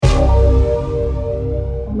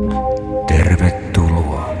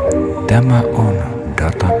Tämä on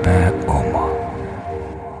Datapääoma.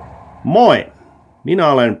 Moi!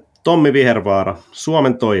 Minä olen Tommi Vihervaara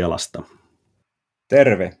Suomen Toijalasta.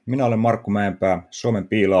 Terve! Minä olen Markku Mäenpää Suomen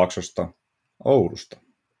Piilaaksosta, Oulusta.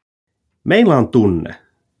 Meillä on tunne,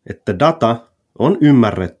 että data on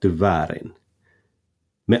ymmärretty väärin.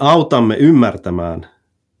 Me autamme ymmärtämään,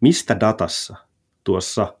 mistä datassa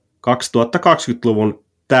tuossa 2020-luvun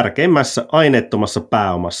tärkeimmässä aineettomassa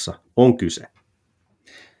pääomassa on kyse.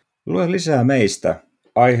 Lue lisää meistä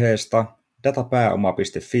aiheesta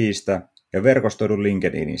datapääoma.fiistä ja verkostoidun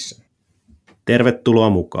LinkedInissä. Tervetuloa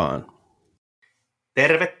mukaan.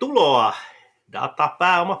 Tervetuloa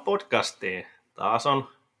Datapääoma-podcastiin.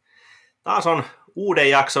 Taas on uuden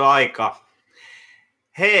jakson aika.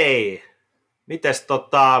 Hei, mites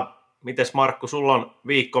Markku, sulla on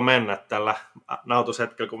viikko mennä tällä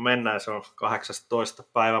nautushetkellä, kun mennään, se on 18.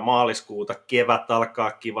 päivä maaliskuuta, kevät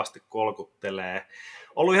alkaa kivasti kolkuttelee.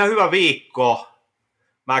 Ollut ihan hyvä viikko.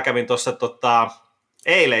 Mä kävin tuossa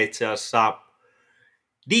eilen itse asiassa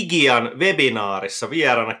Digian webinaarissa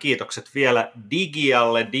vieraana. Kiitokset vielä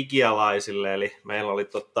digialaisille, eli meillä oli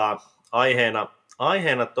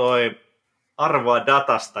aiheena toi arvoa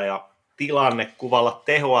datasta ja tilannekuvalla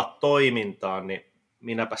tehoa toimintaan, niin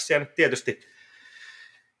minäpä siellä nyt tietysti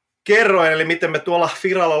kerroin, eli miten me tuolla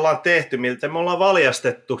Firalla ollaan tehty, miten me ollaan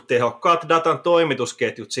valjastettu tehokkaat datan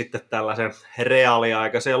toimitusketjut sitten tällaisen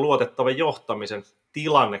reaaliaikaisen ja luotettavan johtamisen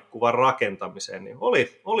tilannekuvan rakentamiseen, niin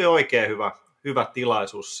oli oikein hyvä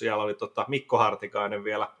tilaisuus. Siellä oli Mikko Hartikainen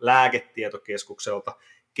vielä Lääketietokeskukselta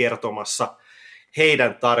kertomassa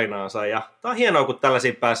heidän tarinaansa, ja tämä on hienoa, kun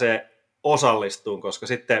tällaisiin pääsee osallistumaan, koska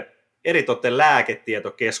sitten eritoten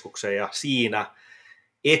Lääketietokeskuksen ja siinä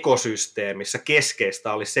ekosysteemissä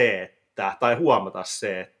keskeistä oli huomata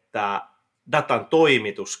se, että datan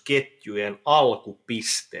toimitusketjujen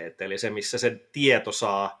alkupisteet, eli se, missä se tieto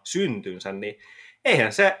saa syntynsä, niin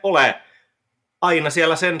eihän se ole aina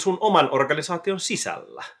siellä sen sun oman organisaation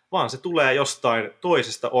sisällä, vaan se tulee jostain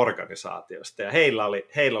toisesta organisaatiosta, ja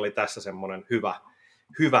heillä oli tässä semmoinen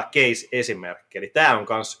hyvä case-esimerkki. Eli tämä on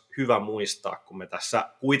myös hyvä muistaa, kun me tässä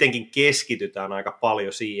kuitenkin keskitytään aika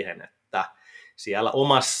paljon siihen, että siellä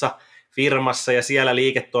omassa firmassa ja siellä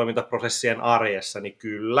liiketoimintaprosessien arjessa, niin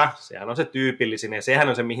kyllä, sehän on se tyypillisin ja sehän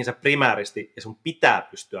on se, mihin sä primääristi ja sun pitää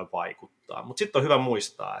pystyä vaikuttaa. Mutta sitten on hyvä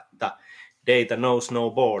muistaa, että data knows no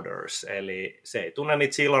borders, eli se ei tunne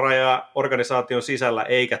niitä siilorajoja organisaation sisällä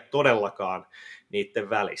eikä todellakaan niiden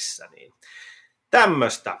välissä. Niin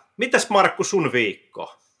tämmöistä. Mitäs Markku sun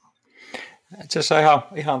viikko? Itse asiassa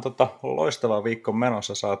ihan loistava viikko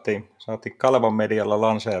menossa saatiin Kalevan medialla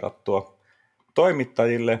lanseerattua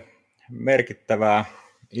toimittajille merkittävää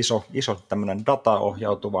iso tämmöinen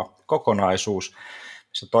dataohjautuva kokonaisuus,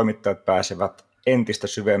 missä toimittajat pääsevät entistä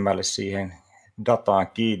syvemmälle siihen dataan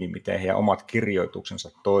kiinni, miten heidän omat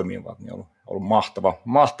kirjoituksensa toimivat. Niin on ollut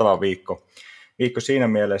mahtava viikko siinä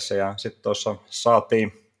mielessä, ja sitten tuossa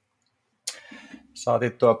saatiin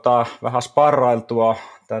vähän sparrailtua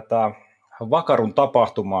tätä Vakarun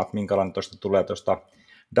tapahtumaa, että minkälainen tuosta tulee tuosta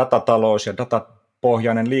datatalous- ja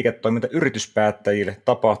datapohjainen liiketoiminta yrityspäättäjille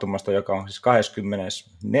tapahtumasta, joka on siis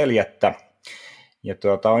 24. Ja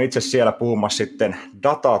on itse siellä puhumassa sitten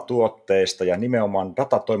datatuotteista ja nimenomaan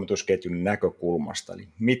datatoimitusketjun näkökulmasta, eli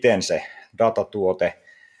miten se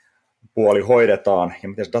datatuotepuoli hoidetaan ja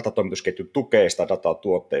miten se datatoimitusketju tukee sitä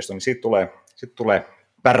datatuotteista, niin siitä tulee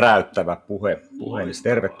päräyttävä puhe.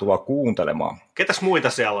 Tervetuloa kuuntelemaan. Ketäs muita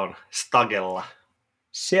siellä on Stagella?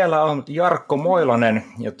 Siellä on Jarkko Moilanen,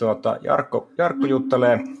 ja Jarkko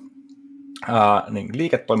juttelee niin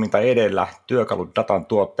liiketoiminta edellä työkalut datan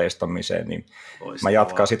tuotteistamiseen, niin mä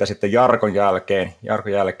jatkan sitä sitten Jarkon jälkeen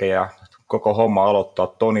ja koko homma aloittaa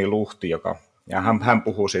Toni Luhti, ja hän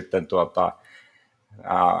puhuu sitten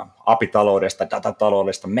apitaloudesta,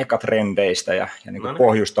 datataloudesta, megatrendeistä ja niin kuin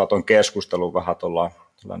pohjustaa tuon keskustelun vähän tuolla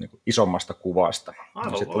niin kuin isommasta kuvasta.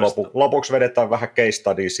 Sitten lopuksi vedetään vähän case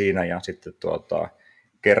study siinä ja sitten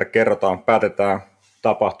päätetään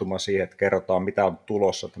siihen, että kerrotaan mitä on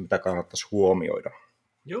tulossa, että mitä kannattaisi huomioida.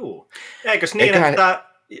 Joo. Eikös niin,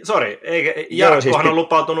 Jarkkohan on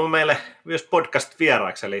lupautunut meille myös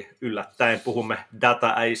podcast-vieraaksi, eli yllättäen puhumme Data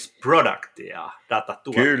as Product ja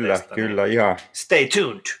datatuotteista. Kyllä, ihan. Stay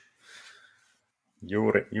tuned.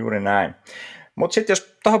 Juuri näin. Mutta sitten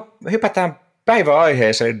jos hypätään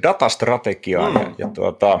päiväaiheeseen, eli datastrategiaan, ja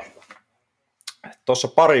tuossa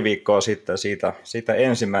pari viikkoa sitten siitä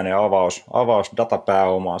ensimmäinen avaus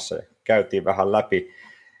datapääomassa, ja käytiin vähän läpi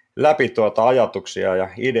ajatuksia ja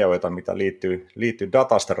ideoita, mitä liittyy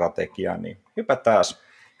datastrategiaan, niin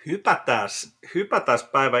Hypätään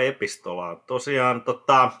päivän epistolaan. Tosiaan,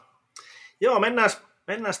 mennään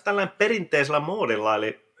mennään tällainen perinteisellä moodilla,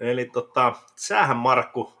 eli sähän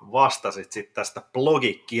Markku vastasit sit tästä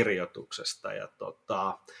blogikirjoituksesta, ja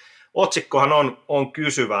otsikkohan on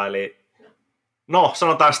kysyvä, eli no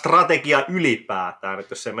sanotaan strategia ylipäätään,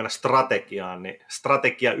 että jos ei mennä strategiaan, niin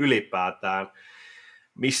strategia ylipäätään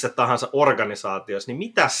missä tahansa organisaatiossa, niin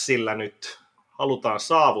mitä sillä nyt halutaan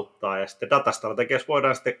saavuttaa, ja sitten datastrategiassa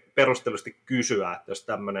voidaan sitten perustellusti kysyä, että jos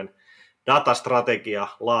tämmöinen datastrategia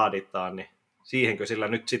laaditaan, niin siihenkö sillä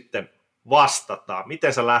nyt sitten vastataan?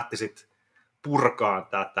 Miten sä lähtisit purkaan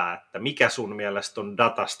tätä, että mikä sun mielestä on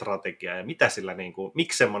datastrategia ja mitä sillä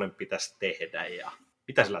miksi semmoinen pitäisi tehdä ja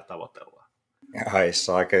mitä sillä tavoitellaan? Ai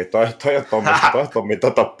saakeli, toi on Tommi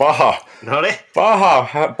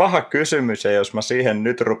paha kysymys, ja jos mä siihen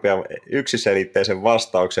nyt rupean yksiselitteisen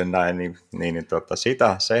vastauksen näin, niin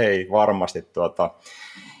sitä se ei varmasti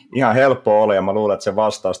ihan helppoa ole, ja mä luulen, että se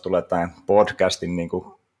vastaus tulee tämän podcastin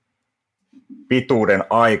pituuden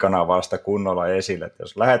aikana vasta kunnolla esille. Että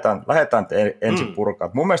jos lähdetään ensin purkaa.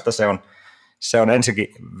 Mun mielestä se on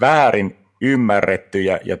ensinnäkin väärin ymmärretty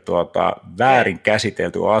ja väärin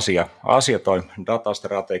käsitelty asia toi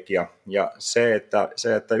datastrategia, ja se,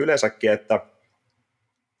 että yleensäkin, että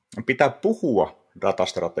pitää puhua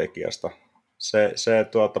datastrategiasta.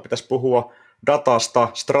 Pitäisi puhua datasta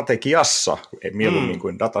strategiassa, mieluummin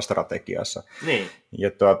kuin datastrategiassa. Niin.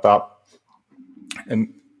 Ja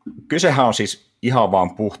kysehän on siis ihan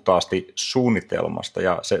vaan puhtaasti suunnitelmasta,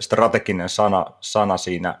 ja se strateginen sana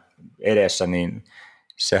siinä edessä, niin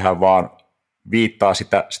sehän vaan viittaa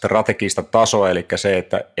sitä strategista tasoa, eli se,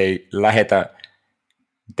 että ei lähdetä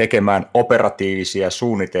tekemään operatiivisia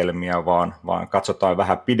suunnitelmia, vaan katsotaan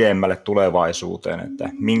vähän pidemmälle tulevaisuuteen, että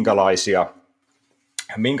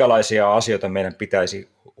minkälaisia asioita meidän pitäisi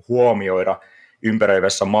huomioida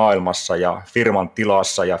ympäröivässä maailmassa ja firman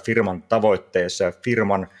tilassa ja firman tavoitteessa ja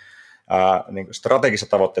firman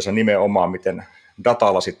strategisessa tavoitteessa nimenomaan, miten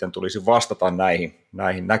datalla sitten tulisi vastata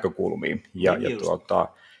näihin näkökulmiin ja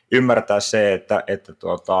ymmärtää se, että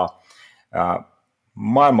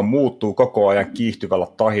maailma muuttuu koko ajan kiihtyvällä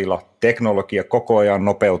tahilla, teknologia koko ajan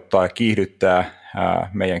nopeuttaa ja kiihdyttää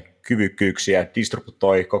meidän kyvykkyyksiä,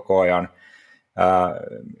 distributoi koko ajan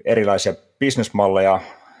erilaisia bisnesmalleja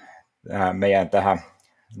meidän tähän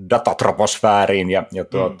datatroposfääriin ja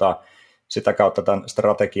sitä kautta tämän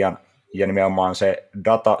strategian ja nimenomaan se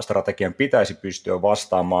datastrategian pitäisi pystyä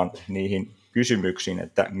vastaamaan niihin kysymyksiin,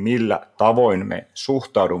 että millä tavoin me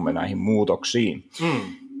suhtaudumme näihin muutoksiin.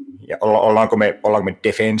 Ja ollaanko me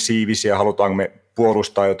defensiivisiä, halutaanko me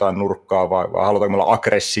puolustaa jotain nurkkaa vai halutaanko me olla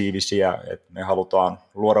aggressiivisia, että me halutaan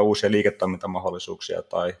luoda uusia liiketoimintamahdollisuuksia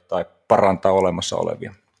tai parantaa olemassa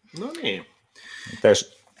olevia. No niin. Mutta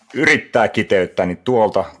jos yrittää kiteyttää, niin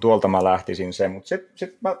tuolta mä lähtisin sen, mutta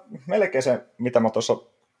sitten melkein se, mitä mä tuossa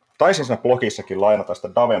taisin siinä blogissakin lainata sitä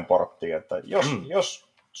Davenporttia, että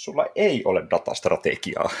jos sulla ei ole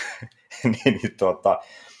datastrategiaa,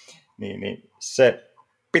 niin se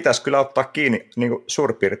pitäisi kyllä ottaa kiinni niin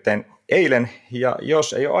suurin piirtein eilen, ja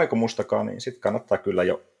jos ei ole aikomustakaan, niin sitten kannattaa kyllä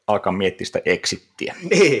jo alkaa miettiä sitä exittiä.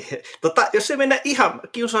 Niin, jos ei mennä ihan,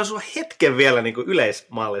 kiusaan sinua hetken vielä niin kuin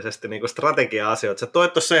yleismallisesti niin kuin strategia-asioita. Sä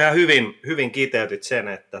toit tuossa ihan hyvin kiteytit sen,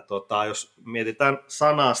 että jos mietitään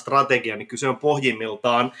sanaa strategia, niin kyse on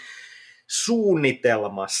pohjimmiltaan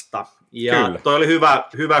suunnitelmasta. Ja kyllä. Toi oli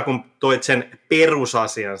hyvä, kun toit sen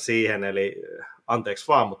perusasian siihen, eli anteeksi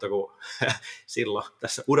vaan, mutta kun silloin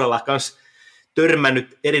tässä uralla kanssa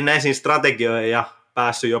törmännyt erinäisiin strategioihin ja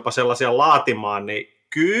päässyt jopa sellaisia laatimaan, niin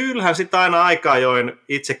kyllähän sitä aina aikaa join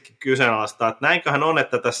itsekin kyseenalaistaa, että näinköhän on,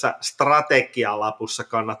 että tässä strategialapussa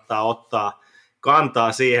kannattaa ottaa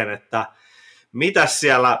kantaa siihen, että mitä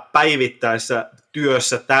siellä päivittäisessä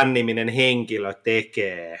työssä tämän niminen henkilö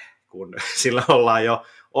tekee, kun sillä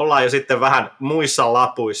ollaan jo sitten vähän muissa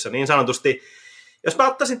lapuissa. Niin sanotusti, jos mä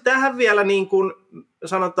ottaisin tähän vielä niin kuin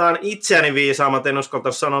sanotaan itseäni viisaammat, en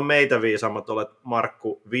uskalta sanoa meitä viisaammat, olet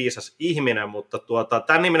Markku viisas ihminen, mutta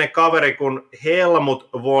tämän niminen kaveri kun Helmut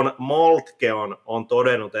von Moltke on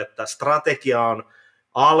todennut, että strategia on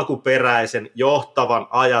alkuperäisen johtavan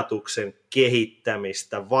ajatuksen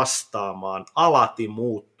kehittämistä vastaamaan alati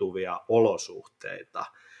muuttuvia olosuhteita.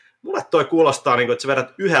 Mulle toi kuulostaa, niin kuin, että sä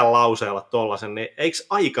vedät yhden lauseella tollasen, niin eikö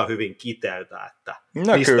aika hyvin kiteytä, että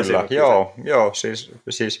mistä kyllä, joo,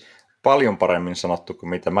 siis paljon paremmin sanottu kuin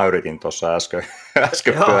mitä mä yritin tuossa äsken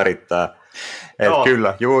pyörittää.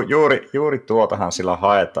 Kyllä, juuri tuotahan sillä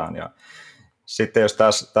haetaan. Ja sitten jos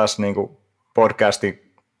tässä niin kuin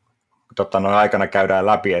podcastin aikana käydään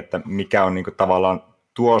läpi, että mikä on niin kuin tavallaan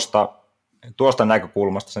tuosta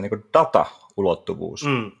näkökulmasta se niin kuin data-ulottuvuus,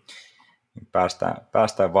 niin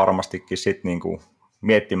päästään varmastikin sitten niin kuin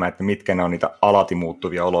miettimään, että mitkä ne on niitä alati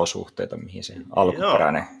muuttuvia olosuhteita, mihin se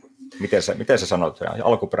alkuperäinen, miten sä sanoit, se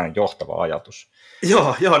alkuperäinen johtava ajatus.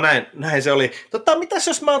 Joo, näin se oli. Mitäs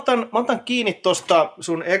jos mä otan kiinni tuosta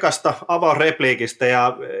sun ekasta avausrepliikistä,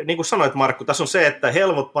 ja niin kuin sanoit Markku, tässä on se, että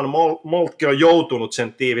Helmut van Moltke on joutunut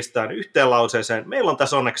sen tiivistämään yhteen lauseeseen. Meillä on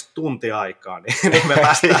tässä onneksi tunti aikaa, niin me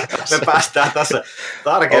päästään tässä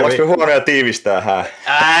tarkemmin. Ollaanko me huonoja tiivistää?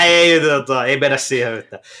 Ei mennä siihen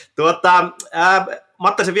yhtään. Mä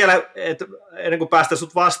ottaisin vielä, että ennen kuin päästä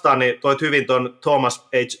sut vastaan, niin toit hyvin tuon Thomas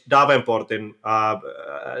H. Davenportin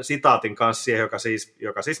sitaatin kanssa siihen,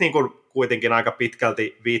 joka siis niin kuin kuitenkin aika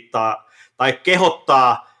pitkälti viittaa tai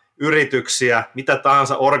kehottaa yrityksiä, mitä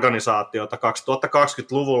tahansa organisaatiota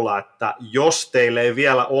 2020-luvulla, että jos teillä ei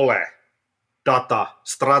vielä ole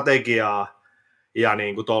datastrategiaa ja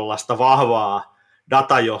niin kuin tuollaista vahvaa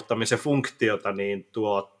datajohtamisen funktiota, niin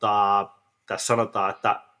tässä sanotaan,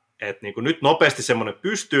 että niin kuin nyt nopeasti semmoinen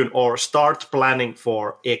pystyyn or start planning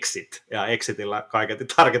for exit. Ja exitillä kaiketi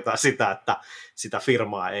tarkoittaa sitä, että sitä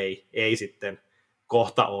firmaa ei sitten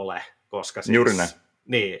kohta ole. Koska siis, juuri näin.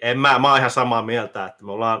 Niin, mä oon ihan samaa mieltä, että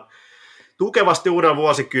me ollaan tukevasti uudella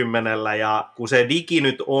vuosikymmenellä, ja kun se digi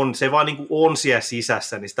nyt on, se vaan niin kuin on siellä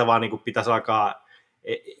sisässä, niin sitä vaan niin kuin pitäisi alkaa,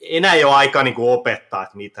 enää ei ole aikaa niin kuin opettaa,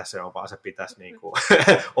 että mitä se on, vaan se pitäisi niin kuin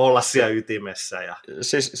olla siellä ytimessä. Ja...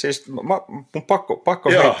 Siis mun pakko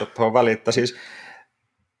heittää tuohon väliin, että siis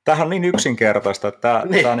tämähän on niin yksinkertaista, että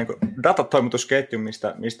tämä niin kuin datatoimitusketju,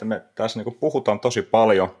 mistä me tässä niin kuin puhutaan tosi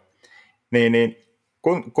paljon, niin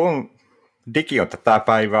kun digi on tätä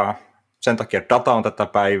päivää, sen takia data on tätä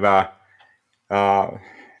päivää,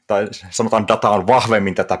 tai sanotaan data on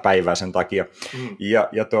vahvemmin tätä päivää sen takia, ja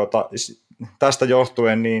tästä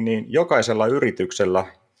johtuen niin jokaisella yrityksellä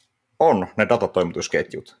on ne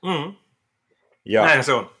datatoimitusketjut. Ja näin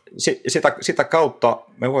se on. Sitä kautta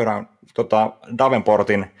me voidaan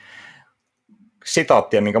Davenportin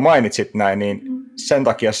sitaattia, minkä mainitsit näin, niin sen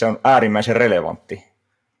takia se on äärimmäisen relevantti.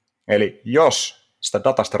 Eli jos sitä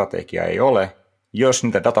datastrategiaa ei ole, jos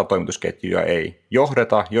niitä datatoimitusketjuja ei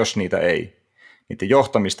johdeta, jos niiden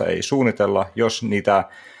johtamista ei suunnitella, jos niitä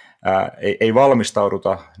ei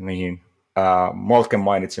valmistauduta niihin Moltken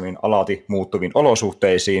mainitsemiin alati muuttuviin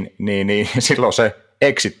olosuhteisiin, niin silloin se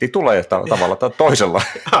exitti tulee tavalla tai toisella.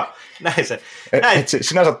 Näin se.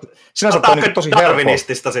 Sinänsä on niin tosi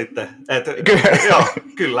darwinistista sitten. Joo,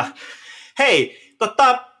 kyllä. Hei,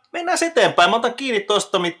 mennään eteenpäin. Mä otan kiinni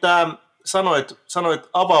tuosta, mitä sanoit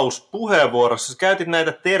avauspuheenvuorossa. Sä käytit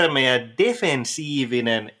näitä termejä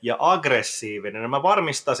defensiivinen ja aggressiivinen. Mä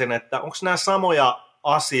varmistasin, että onko nämä samoja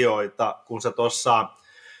asioita, kun sä tuossa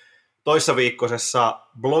toissaviikkoisessa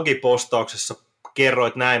blogipostauksessa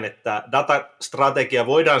kerroit näin, että datastrategia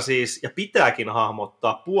voidaan siis ja pitääkin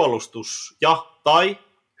hahmottaa puolustus- tai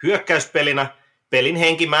hyökkäyspelinä. Pelin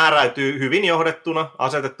henki määräytyy hyvin johdettuna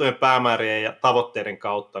asetettujen päämäärien ja tavoitteiden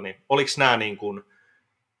kautta. Niin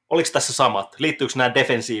oliko tässä samat? Liittyykö nämä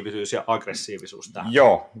defensiivisyys ja aggressiivisuus tähän?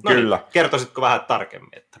 Joo, kyllä. Niin, kertoisitko vähän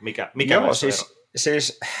tarkemmin, että mikä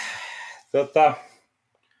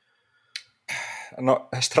Joo,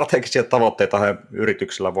 strategisia tavoitteita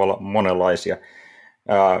yrityksillä voi olla monenlaisia.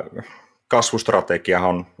 Kasvustrategia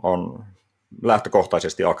on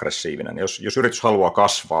lähtökohtaisesti aggressiivinen. Jos yritys haluaa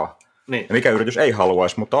kasvaa, niin. Ja mikä yritys ei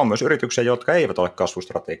haluaisi, mutta on myös yrityksiä, jotka eivät ole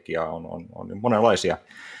kasvustrategiaa, on monenlaisia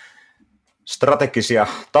strategisia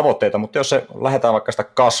tavoitteita, mutta jos se lähdetään vaikka sitä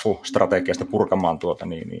kasvustrategiasta purkamaan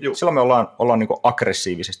niin silloin me ollaan niin kuin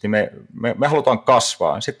aggressiivisesti, me halutaan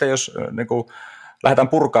kasvaa. Sitten jos niin kuin lähdetään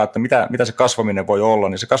purkaa, että mitä se kasvaminen voi olla,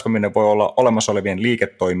 niin se kasvaminen voi olla olemassa olevien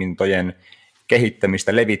liiketoimintojen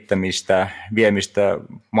kehittämistä, levittämistä, viemistä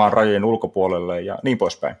maan rajojen ulkopuolelle ja niin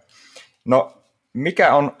poispäin. No,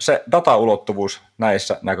 mikä on se dataulottuvuus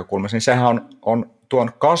näissä näkökulmissa, niin sehän on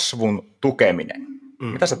tuon kasvun tukeminen.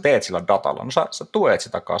 Mitä sä teet sillä datalla? No sä tuet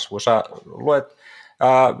sitä kasvua, sä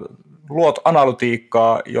luot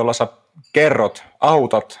analytiikkaa, jolla sä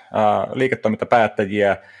autat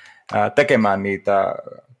liiketoimintapäättäjiä tekemään niitä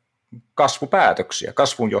kasvupäätöksiä,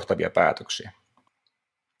 kasvun johtavia päätöksiä.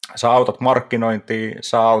 Sä autat markkinointia,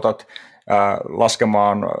 sä autat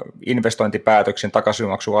laskemaan investointipäätöksen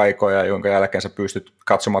takaisinmaksuaikoja, jonka jälkeen sä pystyt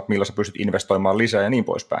katsomaan, milloin sä pystyt investoimaan lisää ja niin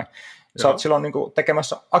poispäin. Sä oot silloin niin kuin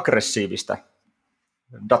tekemässä aggressiivista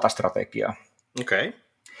datastrategiaa. Okei. Okay.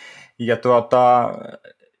 Ja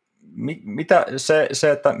mitä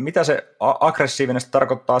se aggressiivinen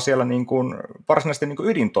tarkoittaa siellä niin kuin varsinaisesti niin kuin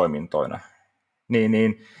ydintoimintoina,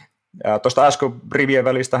 niin tuosta äsken rivien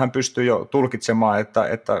välistä hän pystyy jo tulkitsemaan,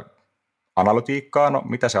 että analytiikkaa, no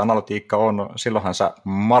mitä se analytiikka on, silloinhan sä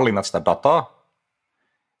mallinnat sitä dataa,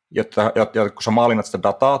 kun sä maalinnat sitä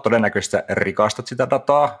dataa, todennäköisesti sä rikastat sitä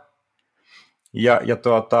dataa, ja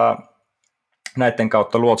näiden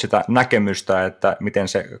kautta luot sitä näkemystä, että miten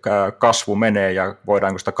se kasvu menee, ja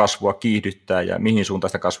voidaanko sitä kasvua kiihdyttää, ja mihin suuntaan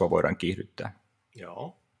sitä kasvua voidaan kiihdyttää.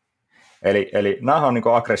 Joo. Eli nämä on niin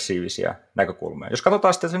kuin aggressiivisia näkökulmia. Jos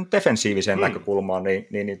katsotaan sitten sen defensiiviseen näkökulmaan,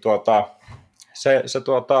 niin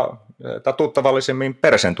tämä tuttavallisemmin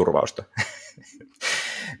persenturvausta.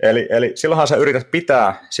 eli silloinhan sä yrität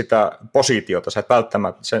pitää sitä positiota, sä et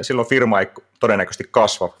välttämättä, silloin firma ei todennäköisesti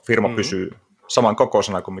kasva, firma pysyy saman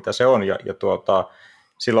kokoisena kuin mitä se on, ja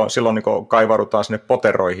silloin niin kaivaudutaan sinne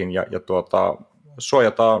poteroihin, ja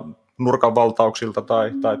suojataan nurkanvaltauksilta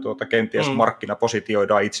tai kenties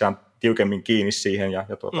markkinapositioidaan itseään tiukemmin kiinni siihen, ja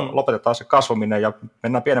lopetetaan se kasvaminen ja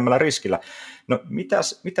mennään pienemmällä riskillä. No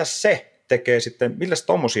mitäs se tekee sitten, millä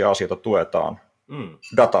tommosia asioita tuetaan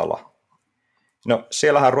datalla? No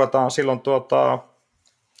siellähän ruvetaan silloin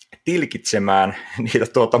tilkitsemään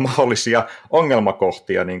niitä mahdollisia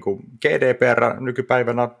ongelmakohtia, niin kuin GDPR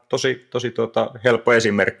nykypäivänä tosi helppo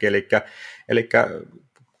esimerkki, eli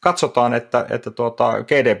katsotaan, että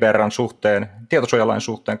GDPRn suhteen, tietosuojalain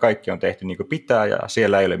suhteen kaikki on tehty niin kuin pitää, ja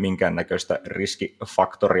siellä ei ole minkäännäköistä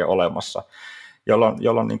riskifaktoria olemassa,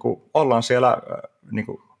 jolloin niin kuin ollaan siellä niin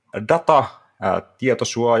kuin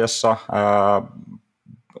tietosuojassa,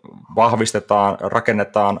 vahvistetaan,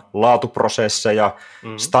 rakennetaan laatuprosesseja,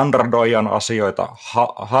 standardoidaan asioita,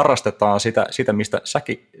 harrastetaan sitä mistä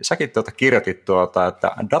säkin kirjoitit,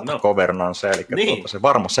 että data governance, eli se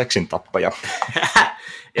varma seksin tappaja.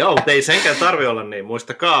 Joo, mutta ei senkään tarvitse olla niin,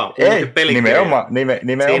 muistakaa. Ei, nimenomaan.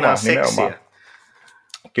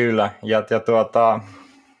 Kyllä, ja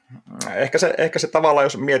ehkä se tavallaan,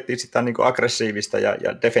 jos miettii sitä niin kuin aggressiivista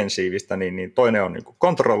ja defensiivistä, niin toinen on niin kuin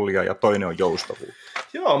kontrollia ja toinen on joustavuutta.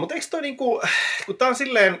 Joo, mutta eikö toi, kun tämä on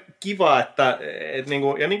silleen kiva, että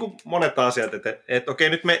ja niin kuin monet asiat, että okei,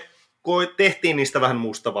 nyt me tehtiin niistä vähän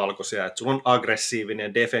mustavalkoisia, että sulla on aggressiivinen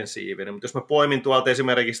ja defensiivinen, mutta jos mä poimin tuolta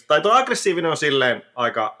esimerkiksi, tai tuo aggressiivinen on silleen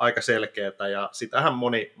aika selkeätä, ja sitähän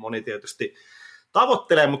moni tietysti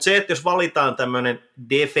tavoittelee, mutta se, että jos valitaan tämmöinen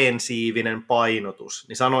defensiivinen painotus,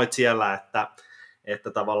 niin sanoit siellä,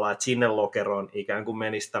 että tavallaan, että sinne lokeroon ikään kuin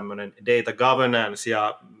menisi tämmöinen data governance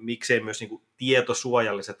ja miksei myös niin kuin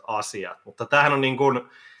tietosuojalliset asiat, mutta tämähän on niin kuin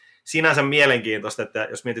sinänsä mielenkiintoista, että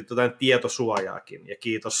jos mietit jotain tietosuojaakin, ja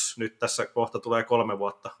kiitos, nyt tässä kohta tulee 3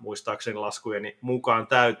 vuotta muistaakseni laskujeni mukaan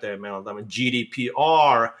täyteen, meillä on tämmöinen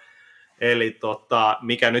GDPR, eli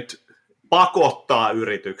mikä nyt pakottaa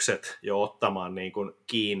yritykset jo ottamaan niin kuin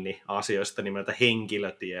kiinni asioista nimeltä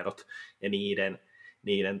henkilötiedot ja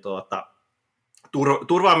niiden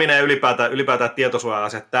turvaaminen ja ylipäätään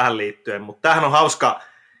tietosuoja-asiat tähän liittyen, mutta tämähän on hauska,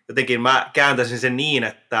 jotenkin mä kääntäisin sen niin,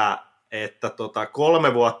 että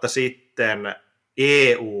 3 vuotta sitten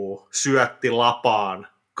EU syötti lapaan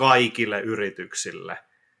kaikille yrityksille.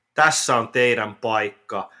 Tässä on teidän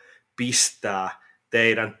paikka pistää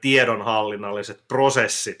teidän tiedonhallinnalliset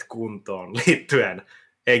prosessit kuntoon liittyen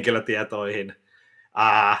henkilötietoihin.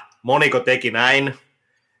 Moniko teki näin?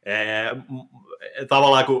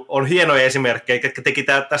 Tavallaan kun on hienoja esimerkkejä, jotka teki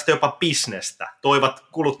tästä jopa bisnestä, toivat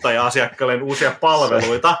kuluttaja-asiakkaille uusia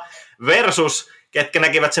palveluita, versus ketkä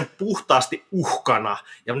näkivät sen puhtaasti uhkana,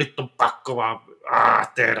 ja nyt on pakko vaan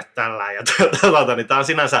tehdä tällä, ja niin tämä on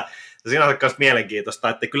sinänsä myös mielenkiintoista,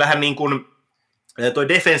 että kyllähän niin kuin toi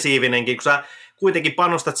defensiivinenkin, kun sä kuitenkin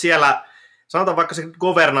panostat siellä, sanotaan vaikka se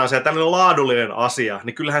governance ja tämmöinen laadullinen asia,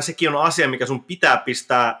 niin kyllähän sekin on asia, mikä sun pitää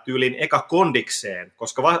pistää tyyliin eka kondikseen,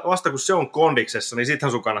 koska vasta kun se on kondiksessa, niin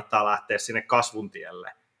sittenhän sun kannattaa lähteä sinne kasvun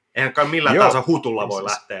tielle. Eihän kai millään tahansa hutulla voi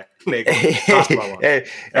lähteä kasvamaan. Ei.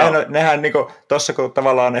 Nehän niinku, tuossa kun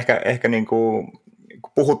tavallaan ehkä niinku,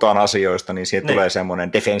 kun puhutaan asioista, niin siihen tulee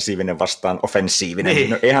semmoinen defensiivinen vastaan offensiivinen.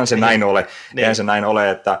 No, eihän se näin ole. Eihän se näin ole,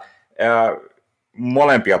 että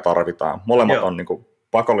molempia tarvitaan. Molemmat on niinku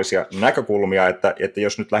pakollisia näkökulmia, että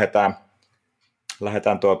jos nyt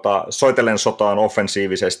lähdetään soitellen sotaan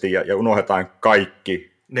offensiivisesti ja unohdetaan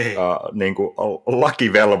kaikki niinku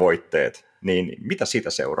lakivelvoitteet, niin mitä siitä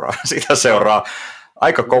seuraa? Siitä seuraa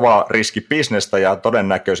aika kova riski bisnestä ja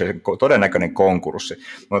todennäköinen konkurssi.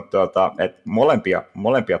 Mutta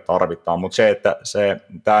molempia tarvitaan, mutta se, että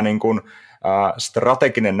tämä niin kuin,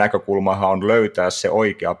 strateginen näkökulmahan on löytää se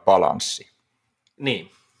oikea balanssi.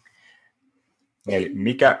 Niin. Eli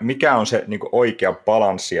mikä on se niin kuin oikea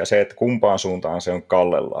balanssi ja se, että kumpaan suuntaan se on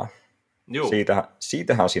kallellaan.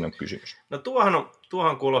 Siitähän siinä on kysymys. No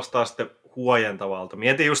tuohan kuulostaa sitten huojentavalta.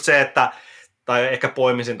 Mietin just se, tai ehkä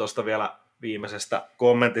poimisin tuosta vielä viimeisestä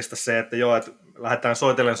kommentista se, että että lähdetään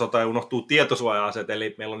soitellen sotaan ja unohtuu tietosuoja-asiat,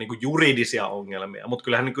 eli meillä on niin kuin juridisia ongelmia, mutta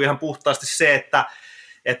kyllähän niin kuin ihan puhtaasti se, että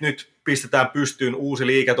että nyt pistetään pystyyn uusi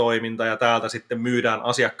liiketoiminta ja täältä sitten myydään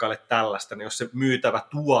asiakkaille tällaista, niin jos se myytävä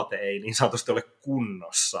tuote ei niin sanotusti ole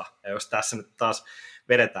kunnossa, ja jos tässä nyt taas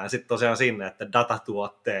vedetään sitten tosiaan sinne, että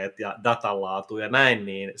datatuotteet ja datalaatu ja näin,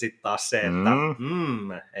 niin sitten taas se, että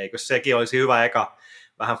eikö sekin olisi hyvä eka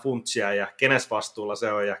vähän funtsia ja kenes vastuulla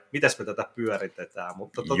se on ja mitäs me tätä pyöritetään.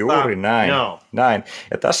 Mutta juuri näin, näin.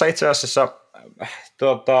 Ja tässä itse asiassa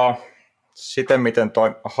siten, miten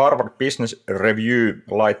toi Harvard Business Review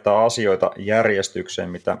laittaa asioita järjestykseen,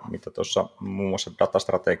 mitä tuossa muun muassa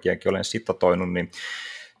datastrategiankin olen sitatoinut, niin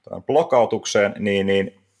blokautukseen,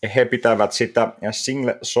 niin he pitävät sitä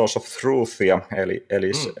single source of truthia,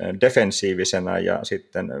 eli defensiivisenä ja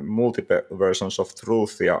sitten multiple versions of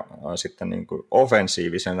truthia sitten niin kuin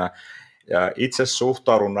offensiivisenä. Ja itse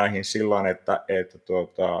suhtaudun näihin sillä että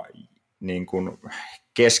niin kuin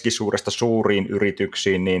keskisuuresta suuriin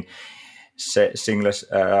yrityksiin, niin se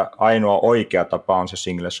ainoa oikea tapa on se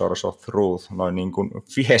single source of truth, noin niin kuin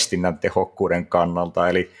viestinnän tehokkuuden kannalta,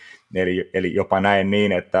 eli jopa näin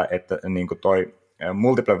niin, että niin kuin toi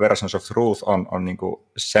multiple versions of truth on niin kuin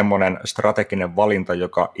semmoinen strateginen valinta,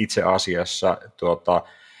 joka itse asiassa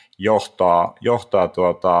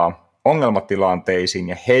johtaa ongelmatilanteisiin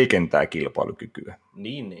ja heikentää kilpailukykyä.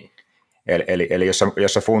 Niin. Eli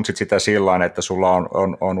jos sä funtsit sitä sillä että sulla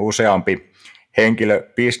on useampi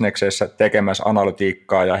henkilö bisneksessä tekemässä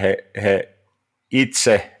analytiikkaa ja he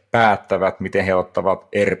itse päättävät, miten he ottavat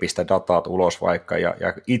ERPistä datat ulos vaikka ja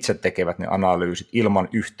itse tekevät ne analyysit ilman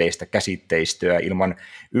yhteistä käsitteistöä, ilman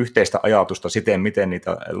yhteistä ajatusta siten, miten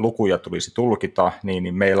niitä lukuja tulisi tulkita,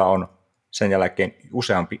 niin meillä on sen jälkeen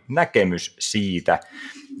useampi näkemys siitä,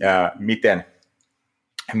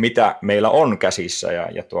 mitä meillä on käsissä ja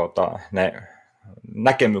ne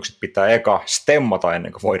näkemykset pitää eka stemmata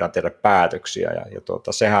ennen kuin voidaan tehdä päätöksiä ja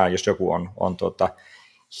sehän jos joku on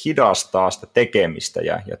hidastaa sitä tekemistä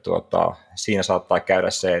ja siinä saattaa käydä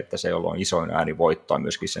se, että se, jolla on isoin ääni, voittaa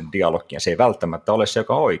myöskin sen dialogin ja se ei välttämättä ole se,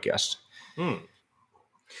 joka on oikeassa.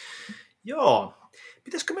 Joo.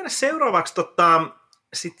 Pitäisikö mennä seuraavaksi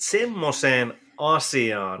sitten semmoiseen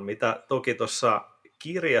asiaan, mitä toki tuossa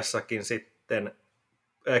kirjassakin sitten,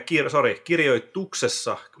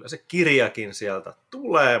 kirjoituksessa, kyllä se kirjakin sieltä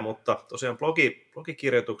tulee, mutta tosiaan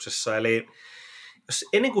blogikirjoituksessa, eli jos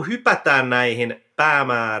ennen kuin hypätään näihin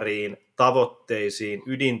päämääriin, tavoitteisiin,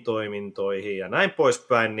 ydintoimintoihin ja näin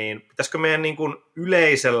poispäin, niin pitäisikö meidän niin kuin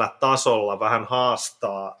yleisellä tasolla vähän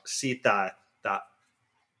haastaa sitä, että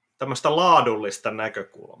tämmöistä laadullista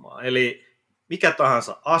näkökulmaa, eli mikä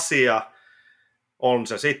tahansa asia, on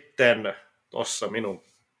se sitten tuossa minun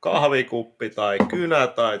kahvikuppi tai kynä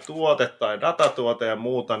tai tuote tai datatuote ja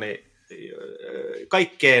muuta, niin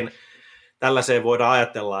kaikkeen tällaiseen voidaan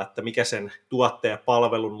ajatella, että mikä sen tuotteen ja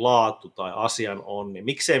palvelun laatu tai asian on, niin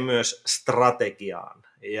miksei myös strategiaan.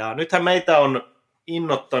 Ja nythän meitä on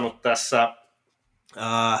innottanut tässä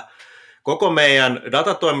koko meidän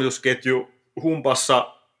datatoimitusketju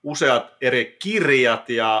humpassa useat eri kirjat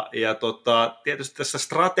ja tietysti tässä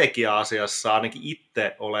strategia-asiassa ainakin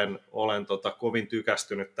itse olen kovin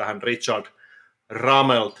tykästynyt tähän Richard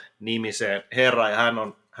Rummelt-nimiseen herraan ja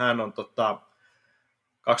hän on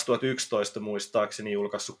 2011 muistaakseni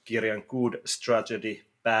julkaissut kirjan Good Strategy,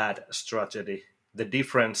 Bad Strategy, The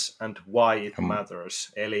Difference and Why It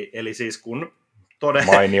Matters. Eli siis kun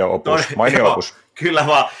mainio opus. Kyllä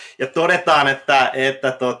vaan. Ja todetaan, että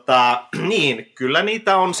niin, kyllä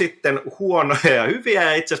niitä on sitten huonoja ja hyviä.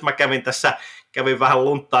 Ja itse asiassa mä kävin vähän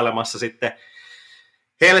lunttailemassa sitten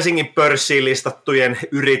Helsingin pörssiin listattujen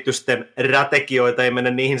yritysten strategioita, ei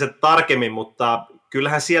mennä niihin sen tarkemmin, mutta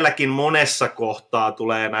kyllähän sielläkin monessa kohtaa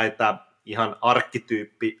tulee näitä ihan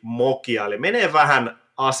arkkityyppimokia, eli menee vähän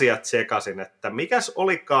asiat sekaisin, että mikäs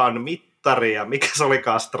olikaan mittari ja mikäs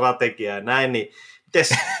olikaan strategia ja näin, niin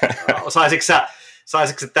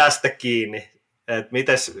saisitko sä tästä kiinni, että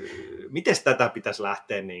mites tätä pitäisi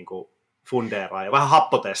lähteä niin kuin fundeeraan ja vähän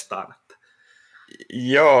happotestaan?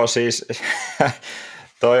 Joo, siis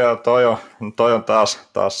toi on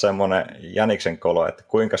taas semmoinen jäniksen kolo, että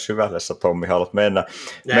kuinka syvälle sä, Tommi, haluat mennä.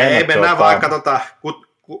 Ei mennään vaikka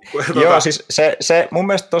Joo, siis se mun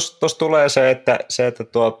mielestä tuossa tulee se, että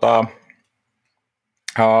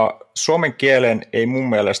suomen kielen ei mun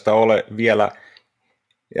mielestä ole vielä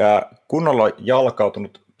kunnolla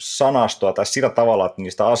jalkautunut sanastoa tai sillä tavalla, että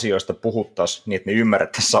niistä asioista puhuttaisiin niin, että ne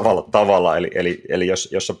ymmärrettäisiin samalla tavalla. Eli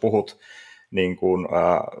jos sä puhut niin kuin,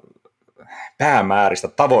 päämääristä,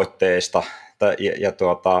 tavoitteista,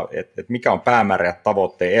 että mikä on päämäärä ja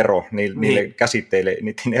tavoitteen ero, niille käsitteille,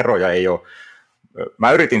 niiden eroja ei ole.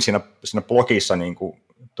 Mä yritin siinä blogissa niin kuin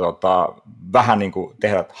vähän niin kuin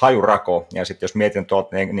tehdä hajurako, ja sitten jos mietin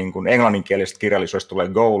tuolta niin kuin englanninkielisestä kirjallisuudesta tulee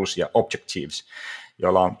goals ja objectives,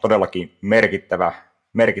 joilla on todellakin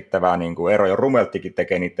merkittävää niin kuin ero, ja Rumelttikin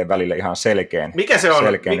tekee niiden välillä ihan selkeän. Mikä se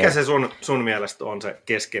sun mielestä on se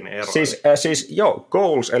keskeinen ero? Siis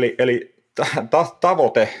goals, eli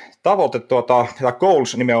tavoite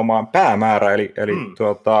goals nimenomaan päämäärä, eli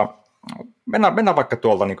mennään vaikka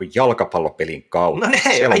tuolta niin kuin jalkapallopelin kautta. No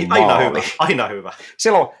aina hyvä.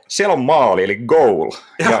 Siellä on maali, eli goal,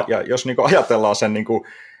 ja jos niin kuin ajatellaan sen niin kuin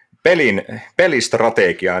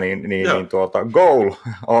pelistrategiaa, niin goal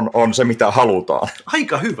on se, mitä halutaan.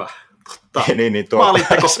 Aika hyvä.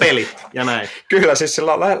 Maalintekopelit ja näin. Kyllä, siis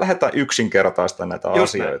sillä lähdetään yksinkertaistamaan näitä just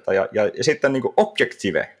asioita. Ja sitten niin kuin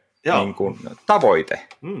objective, niin kuin tavoite,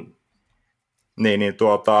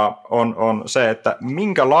 on se, että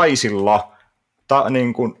minkälaisilla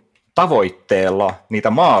niin kuin tavoitteella niitä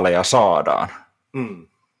maaleja saadaan.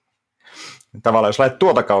 Tavallaan jos lähdet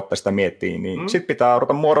tuota kautta sitä miettimään, niin sitten pitää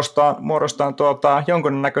ruveta muodostaa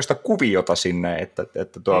jonkunnäköistä kuviota sinne, että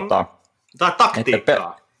tai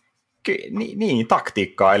taktiikkaa.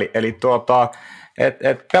 Taktiikkaa, eli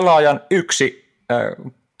pelaajan yksi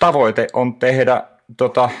tavoite on tehdä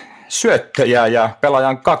syöttöjä, ja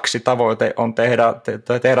pelaajan 2 tavoite on tehdä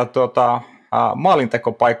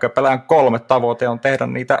maalintekopaikkoja, pelaajan 3 tavoite on tehdä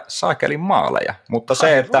niitä saakelin maaleja, mutta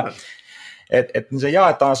se, että se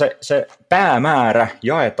jaetaan se päämäärä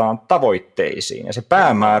jaetaan tavoitteisiin, ja se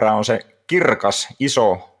päämäärä on se kirkas,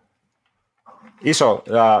 iso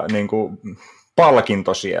niin kuin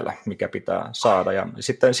palkinto siellä, mikä pitää saada, ja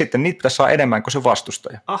sitten niitä saa enemmän kuin se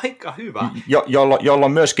vastustaja. Aika hyvä.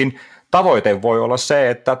 Jolloin myöskin tavoite voi olla se,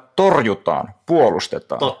 että torjutaan,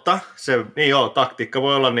 puolustetaan. Totta, taktiikka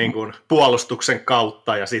voi olla niin kuin puolustuksen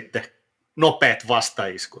kautta ja sitten nopeat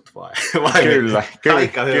vastaiskut vai Kyllä,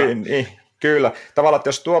 aika hyvä. Kyllä. Tavallaan, että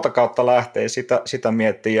jos tuolta kautta lähtee sitä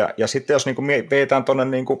miettiä, ja sitten jos niinku veetään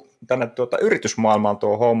tänne yritysmaailmaan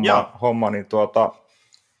tuo homma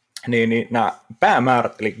niin nämä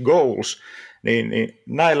päämäärät, eli goals, niin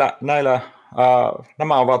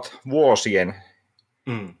nämä ovat vuosien,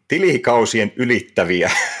 tilikausien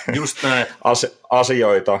ylittäviä just näin.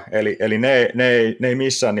 asioita, eli ne ei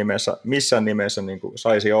missään nimessä niin kuin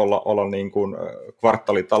saisi olla niin kuin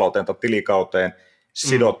kvartaalitalouteen tai tilikauteen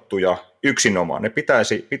sidottuja yksinomaan. Ne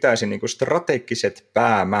pitäisi niin kuin strategiset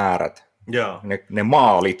päämäärät, ne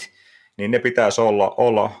maalit, niin ne pitäisi olla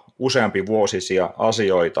useampivuosisia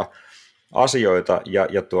asioita ja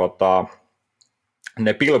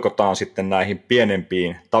ne pilkotaan sitten näihin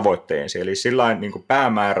pienempiin tavoitteisiin. Eli sillain niin kuin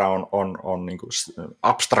päämäärä on niin kuin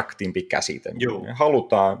abstraktimpi käsite.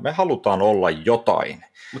 Me halutaan olla jotain.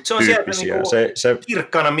 Mutta se on tyyppisiä. Se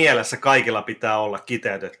kirkkaana mielessä kaikilla pitää olla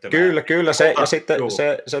kiteytettynä. Kyllä se, ja sitten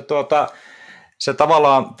se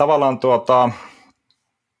tavallaan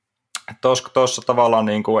tuossa tavallaan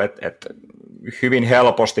niin kuin, että hyvin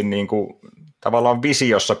helposti niin kuin, tavallaan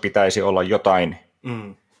visiossa pitäisi olla jotain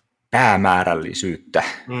päämäärällisyyttä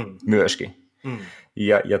myöskin.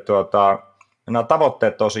 Ja nämä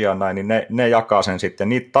tavoitteet tosiaan näin, niin ne jakaa sen sitten,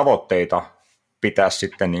 niitä tavoitteita pitäisi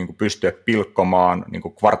sitten niin kuin pystyä pilkkomaan niin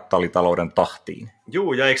kuin kvartaalitalouden tahtiin.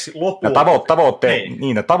 Joo, ja eikö loppuun?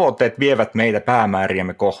 Ne tavoitteet vievät meitä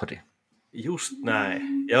päämääriämme kohdi. Just näin.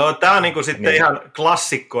 Joo, tämä on niinku sitten ihan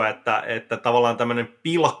klassikko, että tavallaan tämmöinen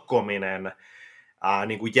pilkkominen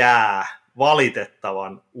niinku jää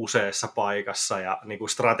valitettavan useassa paikassa, ja niinku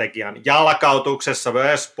strategian jalkautuksessa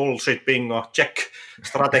myös bullshit bingo, check,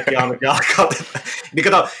 strategia on jalkautettu. Niin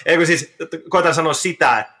koitan sanoa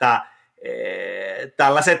sitä, että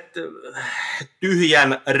tällaiset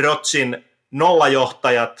tyhjän rotsin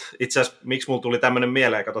nollajohtajat, itse asiassa miksi mulla tuli tämmöinen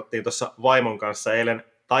mieleen, katsottiin tuossa vaimon kanssa eilen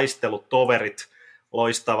Taistelutoverit,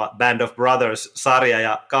 loistava Band of Brothers-sarja,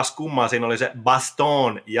 ja kas kummaa siinä oli se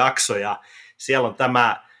Baston-jakso, ja siellä on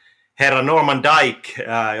tämä herra Norman Dyke,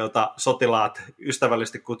 jota sotilaat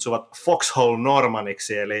ystävällisesti kutsuvat Foxhole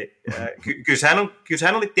Normaniksi, eli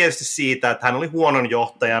kysehän oli tietysti siitä, että hän oli huonon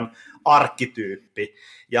johtajan arkkityyppi,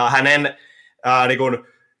 ja hänen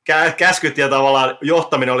käskyt ja tavallaan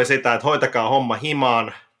johtaminen oli sitä, että hoitakaa homma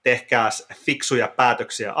himaan, tehkää fiksuja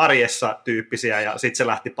päätöksiä arjessa tyyppisiä, ja sitten se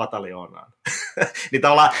lähti pataljoonaan. Niin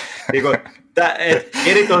tavallaan,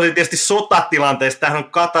 erityisesti tietysti sotatilanteessa tämähän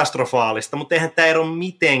on katastrofaalista, mutta eihän tämä ero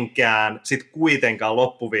mitenkään sit kuitenkaan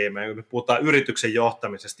loppuviimeen, kun me puhutaan yrityksen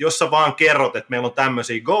johtamisesta. Jos sä vaan kerrot, että meillä on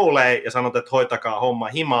tämmöisiä goaleja, ja sanot, että hoitakaa homma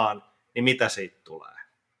himaan, niin mitä siitä tulee?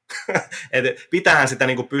 Pitäähän sitä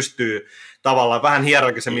niin kuin pystyy tavallaan vähän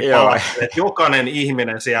hierarkisemmin palvelumaan, että jokainen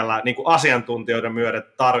ihminen siellä niin kuin asiantuntijoiden myöden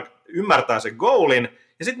ymmärtää sen goalin,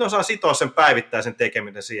 ja sitten ne osaa sitoa sen päivittäisen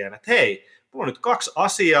tekemisen siihen, että hei, mulla on nyt 2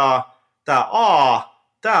 asiaa, tämä A,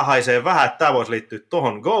 tämä haisee vähän, että tämä voisi liittyä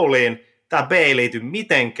tuohon goaliin, tämä B ei liity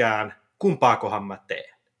mitenkään, kumpaakohan mä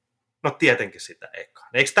teen? No tietenkin sitä ekaan.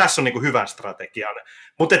 Eikö tässä ole niin kuin hyvän strategian?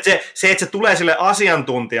 Mutta että se tulee sille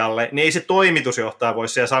asiantuntijalle, niin ei se toimitusjohtaja voi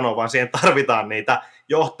siellä sanoa, vaan siihen tarvitaan niitä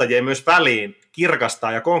johtajia myös väliin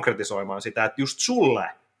kirkastaa ja konkretisoimaan sitä, että just sulle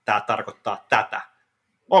tämä tarkoittaa tätä.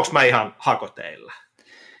 Onko mä ihan hakoteilla?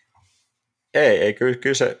 Ei kyllä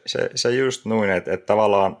se just noin, että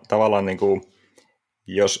tavallaan niin kuin,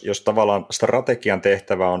 jos tavallaan strategian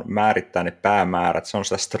tehtävä on määrittää ne päämäärät, se on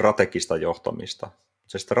sitä strategista johtamista.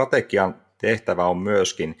 Se strategian tehtävä on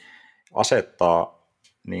myöskin asettaa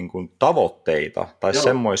niin kuin tavoitteita tai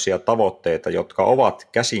semmoisia tavoitteita, jotka ovat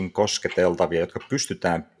käsin kosketeltavia, jotka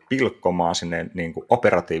pystytään pilkkomaan sinne niin kuin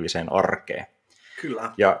operatiiviseen arkeen.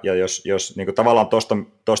 Kyllä. Ja jos niin kuin tavallaan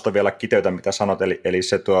tuosta vielä kiteytän, mitä sanot, eli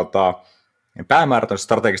se päämäärät on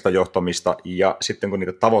strategista johtamista, ja sitten kun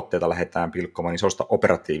niitä tavoitteita lähdetään pilkkomaan, niin se on sitä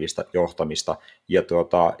operatiivista johtamista, ja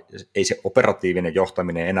ei se operatiivinen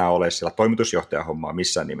johtaminen enää ole siellä toimitusjohtajan hommaa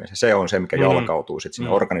missään nimessä. Se on se, mikä jalkautuu sitten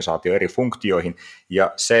sinne organisaatioon eri funktioihin,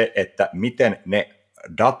 ja se, että miten ne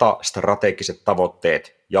datastrategiset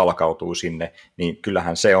tavoitteet jalkautuu sinne, niin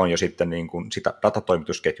kyllähän se on jo sitten niin kuin sitä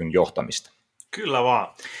datatoimitusketjun johtamista. Kyllä vaan.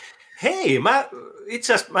 Hei,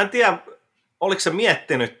 itse asiassa mä en tiedä, oliko se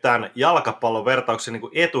miettinyt tämän jalkapallon vertauksen niin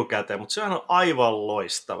kuin etukäteen, mutta se on aivan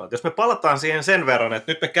loistava. Jos me palataan siihen sen verran,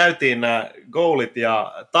 että nyt me käytiin nämä goalit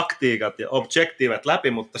ja taktiikat ja objectivet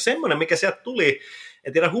läpi, mutta semmoinen, mikä sieltä tuli,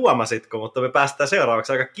 en tiedä huomasitko, mutta me päästään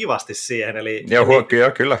seuraavaksi aika kivasti siihen.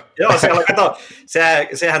 Kyllä. Joo, siellä kato,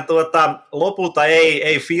 sehän lopulta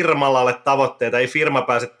ei firmalla ole tavoitteita, ei firma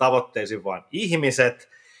pääse tavoitteisiin, vaan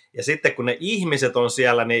ihmiset. Ja sitten kun ne ihmiset on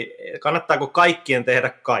siellä, niin kannattaako kaikkien tehdä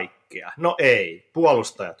kaikkea? No ei.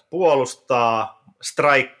 Puolustajat puolustaa,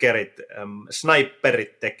 strikerit,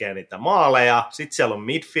 sniperit tekee niitä maaleja, sitten siellä on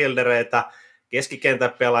midfieldereitä,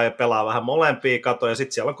 keskikentän pelaaja pelaa vähän molempia katoja,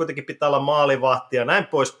 sitten siellä on kuitenkin pitää olla maalivahti ja näin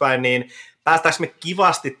poispäin, niin päästäänkö me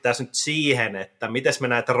kivasti tässä nyt siihen, että miten me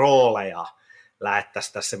näitä rooleja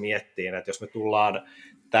lähdettäisiin tässä miettiin, että jos me tullaan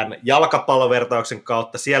tämän jalkapallovertauksen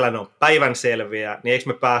kautta, siellä ne on päivänselviä, niin eikö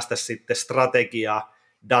me päästä sitten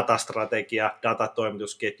datastrategia,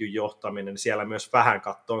 datatoimitusketjun johtaminen, niin siellä myös vähän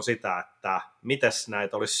katsoa sitä, että mites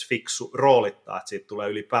näitä olisi fiksu roolittaa, että siitä tulee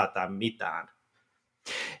ylipäätään mitään.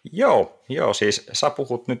 Joo, siis sä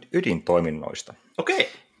puhut nyt ydintoiminnoista. Okei.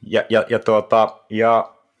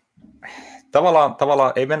 Ja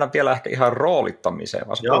tavallaan ei mennä vielä ehkä ihan roolittamiseen,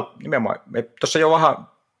 vaan nimenomaan, tuossa jo vähän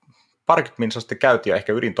parikymmentä minuuttia sitten käytiin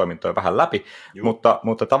ehkä ydintoimintoja vähän läpi,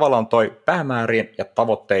 mutta tavallaan toi päämäärien ja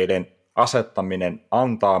tavoitteiden asettaminen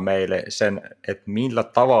antaa meille sen, että millä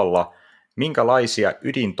tavalla, minkälaisia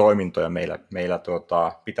ydintoimintoja meillä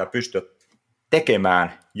pitää pystyä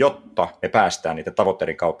tekemään, jotta me päästään niitä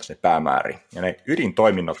tavoitteiden kautta sinne päämääriin. Ja ne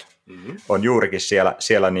ydintoiminnot on juurikin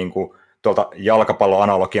siellä niin kuin tuolta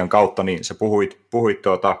jalkapalloanalogian kautta, niin sä puhuit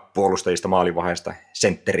puolustajista, maalivahdeista,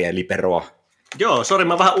 sentteriä ja liberoa. Joo, sori,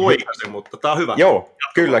 mä vähän oikaisin, mutta tää on hyvä. Joo,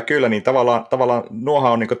 kyllä, niin tavallaan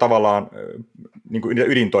nuohan on niin kuin, tavallaan niin kuin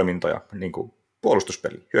niitä ydintoimintoja, niin kuin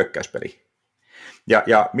puolustuspeli, hyökkäyspeli.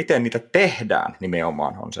 Ja miten niitä tehdään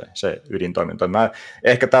nimenomaan on se ydintoiminto. Mä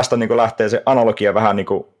ehkä tästä niin kuin lähtee se analogia vähän niin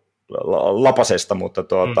kuin lapasesta, mutta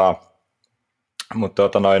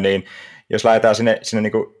niin, jos lähdetään sinne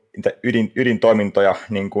niin kuin ydintoimintoja,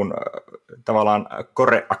 niin kuin, tavallaan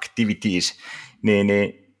core activities,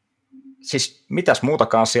 niin siis mitäs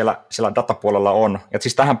muutakaan siellä datapuolella on, ja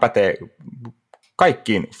siis tähän pätee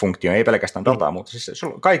kaikkiin funktioihin, ei pelkästään dataa, mutta siis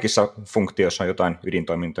kaikissa funktioissa on jotain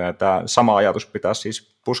ydintoimintoja, ja tämä sama ajatus pitää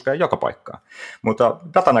siis puskea joka paikkaan. Mutta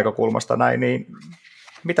datan näkökulmasta näin, niin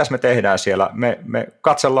mitäs me tehdään siellä? Me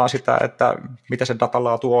katsellaan sitä, että mitä se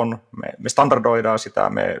datalaatu on, me standardoidaan sitä,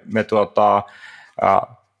 me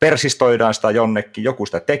persistoidaan sitä jonnekin, joku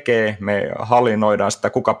sitä tekee, me hallinnoidaan sitä,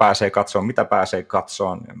 kuka pääsee katsomaan, mitä pääsee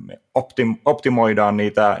katsomaan, me optimoidaan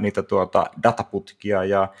niitä dataputkia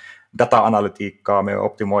ja data-analytiikkaa, me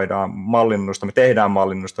optimoidaan mallinnusta, me tehdään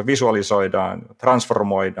mallinnusta, visualisoidaan,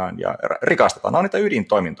 transformoidaan ja rikastetaan. Nämä on niitä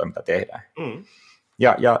ydintoimintoja, mitä tehdään.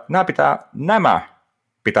 Ja nämä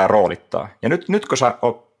pitää roolittaa. Ja nyt kun sä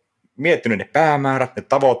oot miettinyt ne päämäärät, ne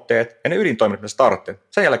tavoitteet ja ne ydintoiminnot, mitä sä tarvitset,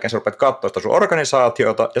 sen jälkeen sä rupeat katsoa sitä sun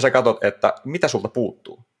organisaatiota ja sä katsot, että mitä sulta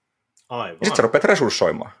puuttuu. Aivan. Ja sitten sä rupeat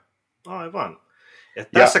resurssoimaan. Aivan. Ja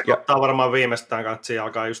tässä kohtaa varmaan viimeistään kanssa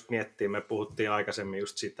alkaa just miettiä, me puhuttiin aikaisemmin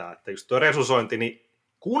just sitä, että just tuo resursointi, niin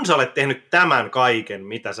kun sä olet tehnyt tämän kaiken,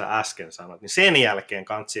 mitä sä äsken sanoit, niin sen jälkeen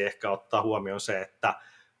kansi ehkä ottaa huomioon se, että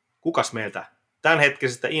kukas meiltä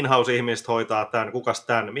tämänhetkisistä in-house-ihmisistä hoitaa tämän, kukas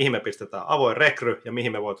tämän, mihin me pistetään avoin rekry ja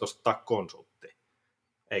mihin me voitaisiin ottaa konsultti.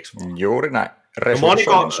 Eiks vaan? Juuri näin.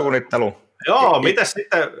 Resurssoinnin suunnittelu. Joo, mitäs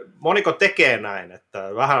sitten moniko tekee näin,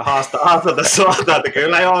 että vähän haastaa tässä suolta, että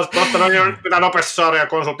kyllä joo, tuosta pitää nopeasti saada ja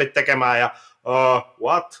konsultit tekemään ja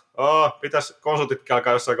what? Pitäisi konsultitkin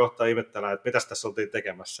alkaa jossain kohtaa ihmettelemään, että mitäs tässä oltiin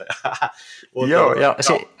tekemässä. Joo, ja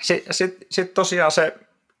sitten tosiaan se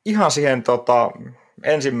ihan siihen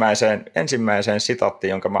ensimmäiseen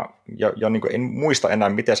sitaattiin, jonka mä jo niin kuin en muista enää,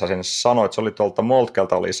 miten sä sen sanoit, se oli tuolta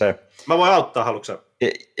Moltkelta, oli se... Mä voin auttaa, haluatko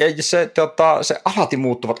se alati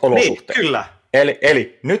muuttuvat olosuhteet. Niin, kyllä.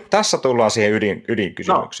 Eli nyt tässä tullaan siihen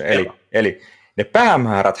ydinkysymykseen. No, eli ne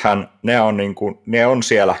päämääräthän, ne on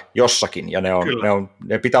siellä jossakin, ja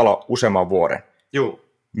ne pitää olla useamman vuoden. Juu.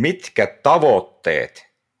 Mitkä tavoitteet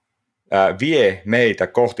vie meitä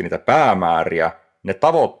kohti niitä päämääriä? Ne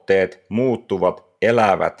tavoitteet muuttuvat,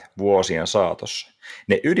 elävät vuosien saatossa.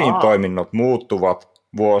 Ne ydintoiminnot muuttuvat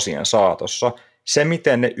vuosien saatossa. Se,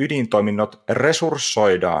 miten ne ydintoiminnot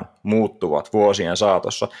resurssoidaan, muuttuvat vuosien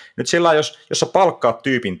saatossa. Nyt sillä jos sä palkkaat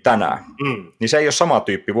tyypin tänään, niin se ei ole sama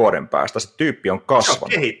tyyppi vuoden päästä. Se tyyppi on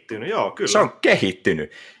kasvanut. Se on kehittynyt, joo, kyllä. Se on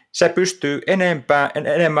kehittynyt. Se pystyy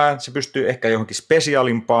enemmän, se pystyy ehkä johonkin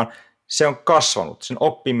spesiaalimpaan. Se on kasvanut, sen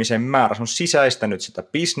oppimisen määrä, se on sisäistänyt sitä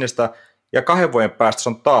bisnestä, ja 2 vuoden päästä se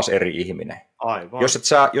on taas eri ihminen. Aivan.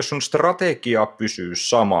 Jos sun strategia pysyy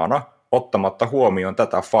samana, ottamatta huomioon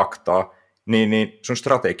tätä faktaa, niin sun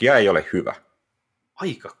strategia ei ole hyvä.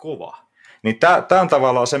 Aika kova. Niin tämä on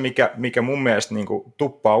tavallaan se, mikä mun mielestä niin kuin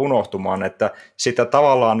tuppaa unohtumaan, että sitä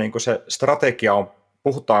tavallaan niin kuin se strategia on,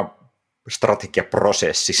 puhutaan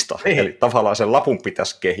strategiaprosessista, eli tavallaan sen lapun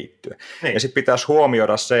pitäisi kehittyä. Ja sitten pitäisi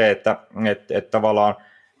huomioida se, että tavallaan,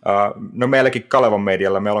 no meilläkin Kalevan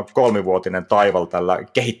medialla, meillä on 3-vuotinen taival tällä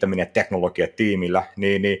kehittäminen teknologiatiimillä,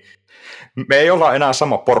 niin me ei olla enää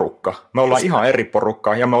sama porukka. Me ollaan ihan eri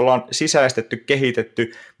porukka, ja me ollaan sisäistetty,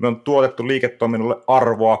 kehitetty, me on tuotettu liiketoiminnalle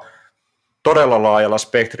arvoa todella laajalla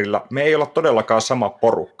spektrillä. Me ei olla todellakaan sama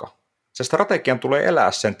porukka. Se strategian tulee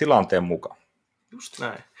elää sen tilanteen mukaan. Just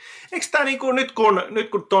näin. Eikö tämä niinku, nyt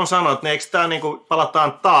kun tuon sanoit, niin eikö tämä niinku,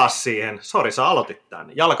 palataan taas siihen, sori sä aloitit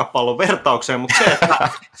tämän jalkapallon vertaukseen, mutta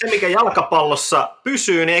se mikä jalkapallossa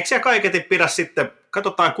pysyy, niin eikö siellä kaiketi pidä sitten,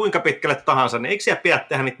 katsotaan kuinka pitkälle tahansa, niin eikö siellä pidä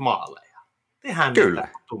tehdä niitä maaleja? Tehdään kyllä,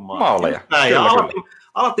 maaleja.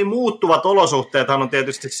 Alati muuttuvat olosuhteethan on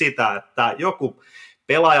tietysti sitä, että joku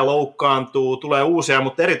pelaaja loukkaantuu, tulee uusia,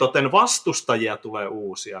 mutta eritoten vastustajia tulee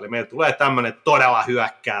uusia. Eli meillä tulee tämmöinen todella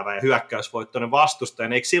hyökkäävä ja hyökkäysvoittoinen vastustaja,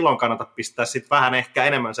 niin eikö silloin kannata pistää sitten vähän ehkä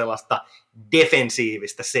enemmän sellaista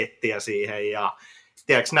defensiivistä settiä siihen, ja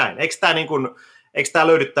tiedätkö näin? Eikö tämä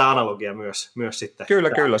löydy tämä analogia myös sitten?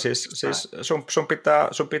 Kyllä. Siis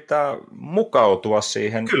sun pitää mukautua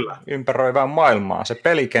siihen ympäröivään maailmaan. Se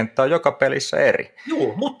pelikenttä on joka pelissä eri.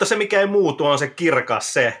 Joo, mutta se mikä ei muutu on se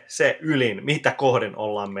kirkas, se ylin, mitä kohden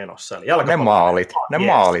ollaan menossa. Eli ne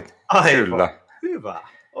maalit. Aivan. Kyllä. Hyvä.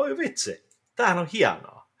 Oi vitsi, tämähän on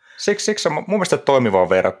hienoa. Siksi on mun mielestä toimiva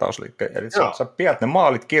vertaus. Eli sä pidät ne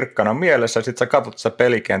maalit kirkkana mielessä, ja sitten sä katsot sitä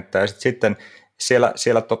pelikenttää, ja sitten siellä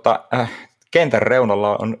kentän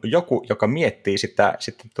reunalla on joku, joka miettii sitä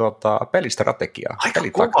pelistrategiaa. Aika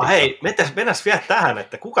kova, hei, mennäs vielä tähän,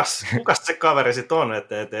 että kukas se kaveri sitten on,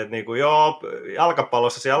 että niin kuin,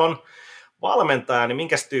 jalkapallossa siellä on valmentaja, niin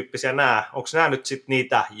minkäs tyyppisiä nämä, onko nämä nyt sitten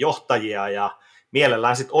niitä johtajia ja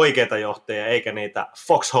mielellään sitten oikeita johtajia, eikä niitä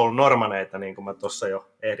foxhole-normaneita, niin kuin mä tuossa jo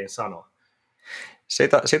ehdin sanoa.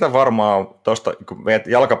 Sitä varmaan tuosta, kun meet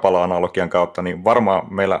jalkapalloanalogian kautta, niin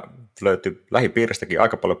varmaan meillä löytyy lähipiiristäkin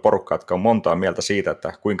aika paljon porukkaa, jotka on montaa mieltä siitä,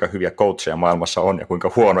 että kuinka hyviä coacheja maailmassa on ja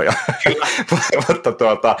kuinka huonoja.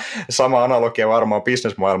 Mutta sama analogia varmaan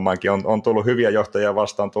business-maailmaankin on tullut hyviä johtajia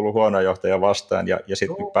vastaan, on tullut huonoja johtajia vastaan, ja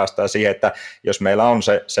sitten päästään siihen, että jos meillä on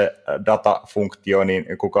se datafunktio,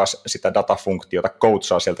 niin kuka sitä datafunktiota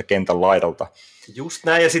coachaa sieltä kentän laidalta. Just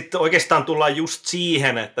näin, ja sitten oikeastaan tullaan just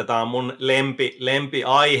siihen, että tämä on mun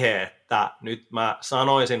lempiaihe, että nyt mä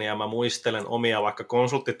sanoisin ja mä muistelen omia vaikka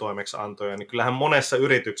konsulttitoimeksiantoja, niin kyllähän monessa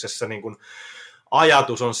yrityksessä niin kun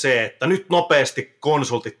ajatus on se, että nyt nopeasti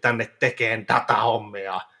konsultit tänne tekee datahommia.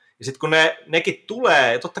 Ja sitten kun nekin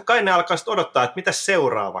tulee, totta kai ne alkaa sitten odottaa, että mitä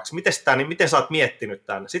seuraavaksi, miten sä oot miettinyt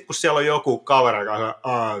tämän. Sitten kun siellä on joku kaveri, joka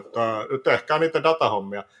tehkää niitä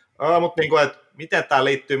datahommia, mutta niin että miten tämä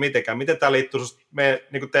liittyy mitenkään, miten tämä liittyy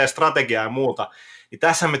niin teidän strategiaan ja muuta, niin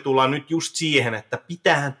tässä me tullaan nyt just siihen, että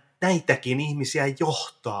pitää näitäkin ihmisiä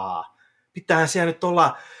johtaa. Pitää siellä nyt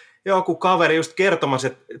olla joku kaveri just kertomassa,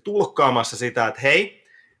 tulkkaamassa sitä, että hei,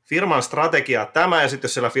 firman strategia tämä, ja sitten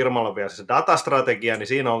jos siellä firmalla on vielä se datastrategia, niin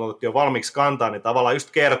siinä on otettu jo valmiiksi kantaa, niin tavallaan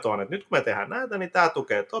just kertoo, että nyt kun me tehdään näitä, niin tämä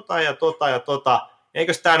tukee tota ja tota ja tota.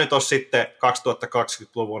 Eikös tämä nyt ole sitten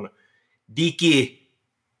 2020-luvun digi,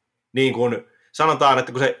 niin kuin sanotaan,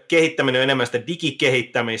 että kun se kehittäminen on enemmän sitä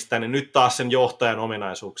digikehittämistä, niin nyt taas sen johtajan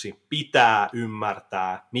ominaisuuksiin pitää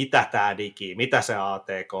ymmärtää, mitä tämä digi, mitä se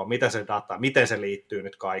ATK, mitä se data, miten se liittyy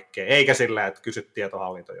nyt kaikkeen, eikä sillä, että kysyt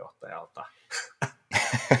tietohallintojohtajalta.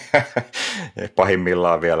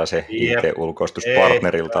 Pahimmillaan vielä se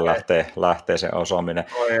IT-ulkoistuspartnerilta lähtee se osaaminen.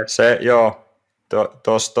 Se joo,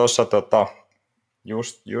 tuossa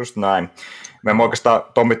just näin. Mä en oikeastaan,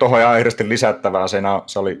 Tommi, tuohon ihan hirveästi lisättävää,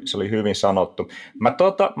 se oli hyvin sanottu.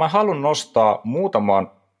 Mä haluan nostaa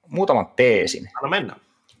muutaman teesin. Anna mennä.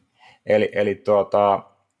 Eli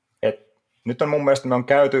nyt on mun mielestä, me on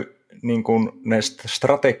käyty niin kuin ne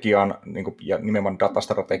strategian niin kuin, ja nimenomaan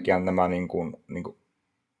datastrategian nämä niin kuin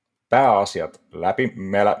pääasiat läpi.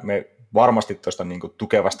 Me varmasti tuosta niin kuin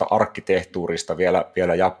tukevasta arkkitehtuurista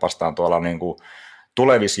vielä jappastaan tuolla niin kuin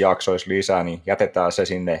tulevissa jaksoissa lisää, niin jätetään se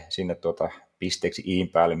sinne pisteeksi iin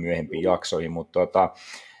päälle myöhempiin jaksoihin, mutta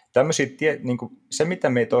tämmöisiä, niin kuin, se mitä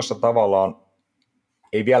me tuossa tavallaan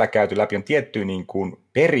ei vielä käyty läpi, on tiettyjä niin kuin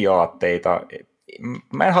periaatteita.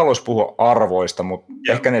 Mä en haluaisi puhua arvoista, mutta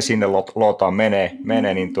ehkä ne sinne lootaan menee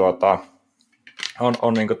niin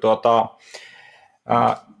on niin kuin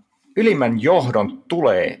ylimmän johdon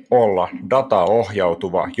tulee olla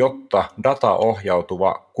dataohjautuva, jotta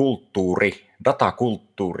dataohjautuva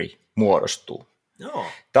datakulttuuri muodostuu. Joo.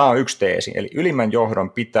 Tämä on yksi teesi, eli ylimmän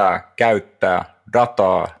johdon pitää käyttää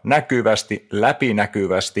dataa näkyvästi,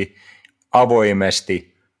 läpinäkyvästi,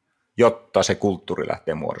 avoimesti, jotta se kulttuuri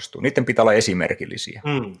lähtee muodostumaan. Niiden pitää olla esimerkillisiä.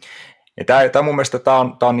 Ja tämä mun mielestä tämä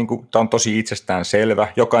on tosi itsestään selvä.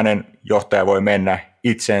 Jokainen johtaja voi mennä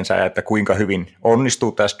itseensä, että kuinka hyvin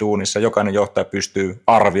onnistuu tässä duunissa. Jokainen johtaja pystyy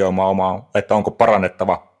arvioimaan omaa, että onko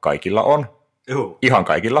parannettava. Kaikilla on. Ihan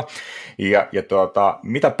kaikilla. Ja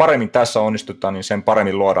mitä paremmin tässä onnistutaan, niin sen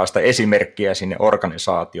paremmin luodaan sitä esimerkkiä sinne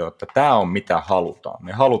organisaatioon, että tämä on mitä halutaan.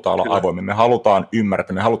 Me halutaan olla avoimia, me halutaan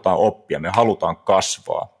ymmärtää, me halutaan oppia, me halutaan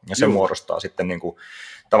kasvaa. Ja se muodostaa sitten niin kuin,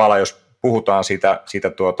 tavallaan, jos puhutaan siitä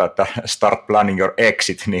että start planning your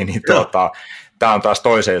exit, niin tämä on taas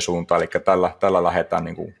toiseen suuntaan, eli tällä lähdetään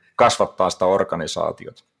niin kuin kasvattaa sitä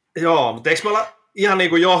organisaatiota. Joo, mutta eikö me olla ihan niin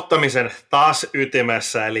kuin johtamisen taas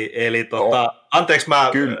ytimessä, eli anteeksi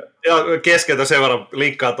mä keskeytän sen verran,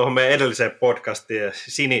 linkkaan tuohon meidän edelliseen podcastiin,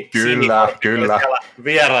 Sini kyllä.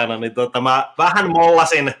 vieraana, niin mä vähän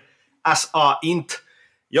mollasin SA Int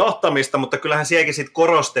johtamista, mutta kyllähän sielläkin sitten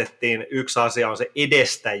korostettiin, yksi asia on se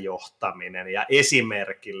edestä johtaminen ja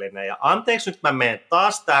esimerkillinen, ja anteeksi nyt mä menen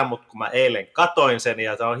taas tähän, mutta kun mä eilen katoin sen,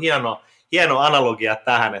 ja se on hieno analogia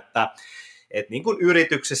tähän, että niin kuin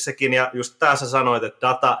yrityksessäkin, ja just tässä sanoit,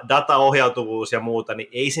 että dataohjautuvuus ja muuta, niin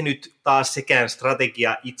ei se nyt taas sekään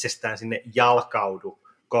strategia itsestään sinne jalkaudu,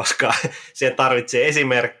 koska se tarvitsee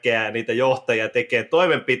esimerkkejä ja niitä johtajia tekee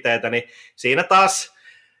toimenpiteitä, niin siinä taas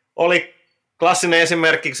oli klassinen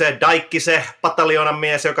esimerkki se Daikki, se pataljonan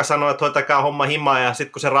mies, joka sanoi, että hoitakaa homma himaa, ja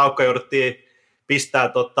sitten kun se raukka jouduttiin pistää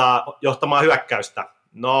johtamaan hyökkäystä,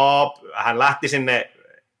 no hän lähti sinne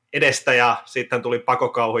edestä ja sitten tuli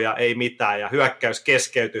pakokauhu ja ei mitään ja hyökkäys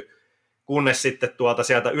keskeytyi, kunnes sitten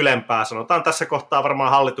sieltä ylempää sanotaan tässä kohtaa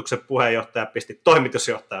varmaan hallituksen puheenjohtaja pisti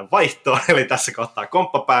toimitusjohtajan vaihtoon, eli tässä kohtaa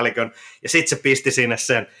komppapäällikön, ja sitten se pisti sinne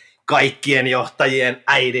sen kaikkien johtajien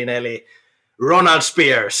äidin, eli Ronald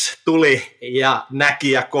Spears tuli ja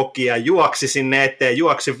näki ja koki ja juoksi sinne eteen,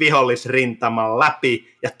 juoksi vihollisrintaman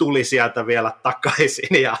läpi ja tuli sieltä vielä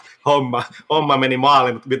takaisin ja homma meni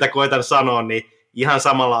maaliin, mutta mitä koitan sanoa, niin ihan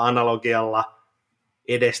samalla analogialla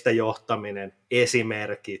edestä johtaminen,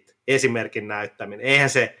 esimerkin näyttäminen.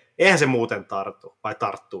 Eihän se muuten tartu, vai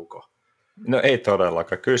tarttuuko? No ei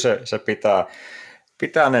todellakaan. Kyllä se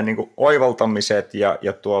pitää ne niin kuin oivaltamiset ja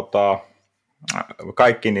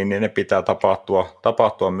kaikki, niin ne pitää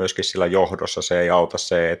tapahtua myöskin sillä johdossa. Se ei auta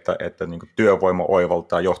se, että niin kuin työvoima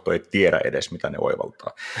oivaltaa, johto ei tiedä edes, mitä ne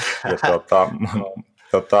oivaltaa. Ja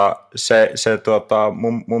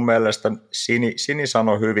mun mielestä Sini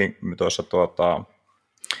sanoi hyvin tuossa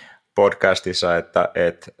podcastissa, että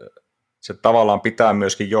se tavallaan pitää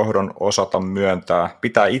myöskin johdon osata myöntää,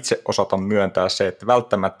 pitää itse osata myöntää se, että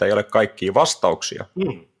välttämättä ei ole kaikkia vastauksia.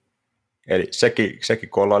 Eli sekin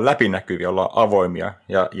kun ollaan läpinäkyviä, ollaan avoimia,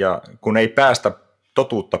 ja kun ei päästä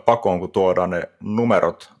totuutta pakoon, kun tuodaan ne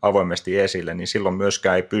numerot avoimesti esille, niin silloin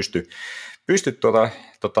myöskään ei pysty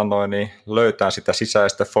löytämään sitä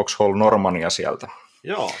sisäistä Foxhole Normania sieltä.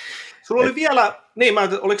 Joo. Sulla oli vielä, niin,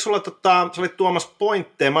 oliko sulla, sä olit tuomassa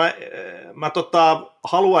pointteja, mä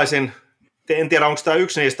haluaisin, en tiedä onko tämä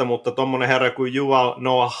yksi niistä, mutta tuommoinen herra kuin Yuval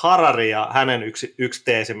Noah Harari ja hänen yksi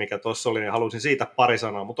teesi, mikä tuossa oli, niin halusin siitä pari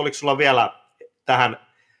sanaa, mutta oliko sulla vielä tähän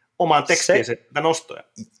omaan tekstiin nostoja?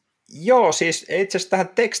 Joo, siis itse asiassa tähän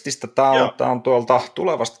tekstistä, tämä on tuolta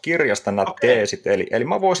tulevasta kirjasta nämä teesit, eli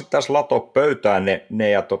mä voisin tässä latoa pöytään ne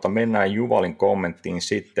ja mennään Yuvalin kommenttiin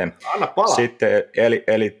sitten. Anna palaa. Sitten,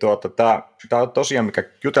 eli tämä on tosiaan, mikä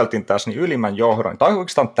juteltiin tässä, niin ylimmän johdon, tai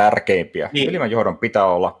oikeastaan tärkeimpiä, niin. Ylimmän johdon pitää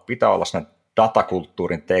olla siinä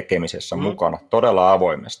datakulttuurin tekemisessä mukana todella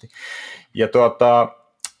avoimesti. Ja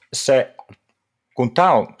kun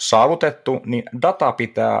tämä on saavutettu, niin data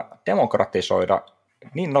pitää demokratisoida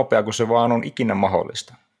niin nopea kuin se vaan on ikinä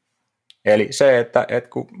mahdollista. Eli se, että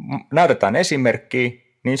kun näytetään esimerkkiä,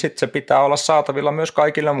 niin sitten se pitää olla saatavilla myös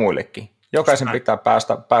kaikille muillekin. Jokaisen pitää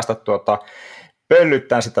päästä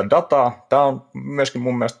pöllyttämään sitä dataa. Tämä on myöskin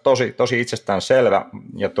mun mielestä tosi itsestään selvä.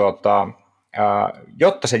 Ja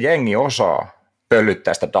jotta se jengi osaa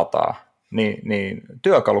pöllyttää sitä dataa, niin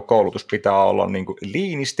työkalukoulutus pitää olla niin kuin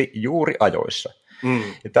liinisti juuri ajoissa.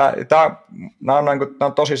 Nämä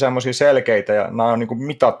on tosi semmoisia selkeitä ja nämä on niin kuin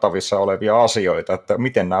mitattavissa olevia asioita, että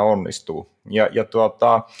miten nämä onnistuu. Ja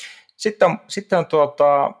sitten on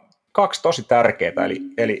kaksi tosi tärkeää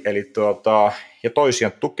ja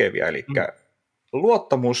toisiaan tukevia, eli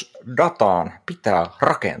luottamus dataan pitää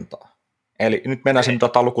rakentaa. Eli nyt mennään sen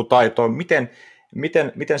datalukutaitoon,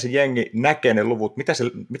 miten se jengi näkee ne luvut,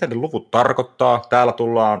 mitä ne luvut tarkoittaa. Täällä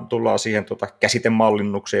tullaan siihen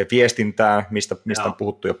käsitemallinnukseen, viestintään, mistä on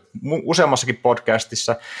puhuttu jo useammassakin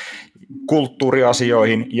podcastissa,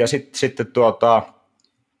 kulttuuriasioihin, ja sitten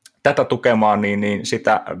tätä tukemaan, niin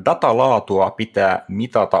sitä datalaatua pitää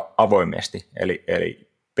mitata avoimesti.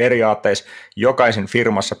 Eli periaatteessa jokaisen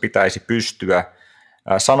firmassa pitäisi pystyä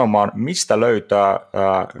sanomaan, mistä löytää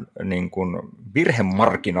niin kuin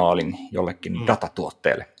virhemarginaalin jollekin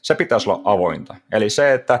datatuotteelle. Se pitäisi olla avointa. Eli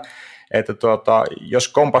se, että jos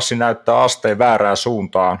kompassi näyttää asteen väärään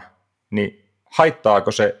suuntaan, niin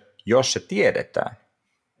haittaako se, jos se tiedetään?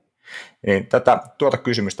 Niin tuota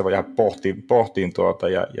kysymystä voi jäädä pohtiin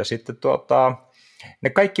ja sitten ne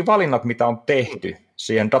kaikki valinnat, mitä on tehty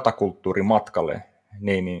siihen datakulttuurimatkalle,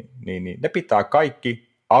 niin ne pitää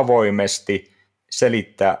kaikki avoimesti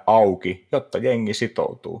selittää auki, jotta jengi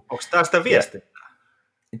sitoutuu. Onko tämä sitä viestintää?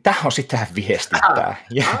 Tämä on sitä viestintää.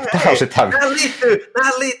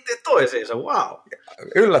 Nämä liittyy toisiinsa, wow.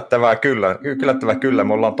 Yllättävää kyllä.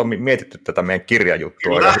 Me ollaan Tommi mietitty tätä meidän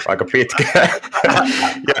kirjajuttua aika pitkään.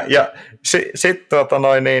 ja sitten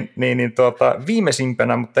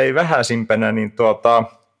viimeisimpänä, mutta ei vähäisimpänä,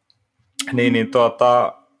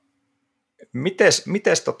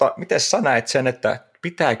 miten sä näet sen, että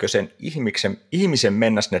pitääkö sen ihmisen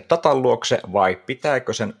mennä sinne datan luokse vai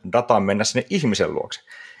pitääkö sen datan mennä sinne ihmisen luokse?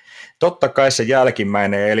 Totta kai se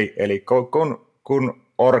jälkimmäinen, eli kun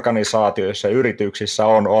organisaatioissa ja yrityksissä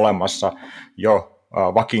on olemassa jo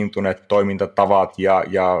vakiintuneet toimintatavat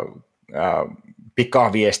ja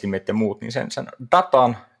pikaviestimet ja muut, niin sen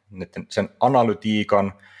datan, sen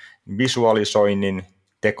analytiikan, visualisoinnin,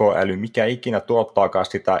 tekoäly, mikä ikinä tuottaakaan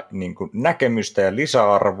sitä niin kuin näkemystä ja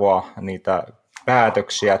lisäarvoa, niitä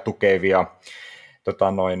päätöksiä tukevia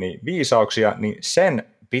viisauksia, niin sen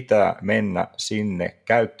pitää mennä sinne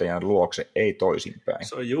käyttäjän luokse, ei toisinpäin.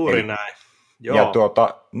 Se on juuri näin. Joo. Ja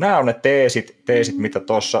nämä on ne teesit mitä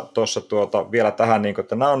tuossa vielä tähän, niin kuin,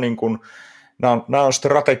 että nämä on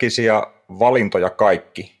strategisia valintoja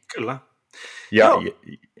kaikki. Kyllä.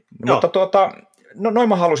 Mutta noin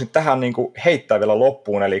mä halusin tähän niin kuin heittää vielä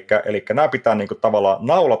loppuun, eli nämä pitää niin kuin tavallaan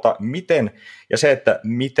naulata,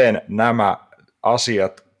 miten nämä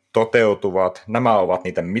asiat toteutuvat, nämä ovat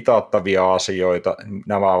niitä mitattavia asioita,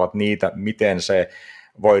 nämä ovat niitä, miten se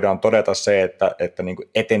voidaan todeta se, että niin kuin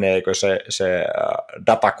eteneekö se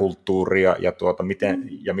datakulttuuri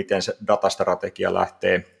ja miten se datastrategia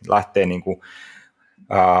lähtee niin kuin,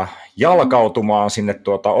 jalkautumaan sinne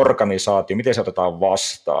organisaatioon, miten se otetaan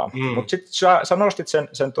vastaan. Mutta sitten sä nostit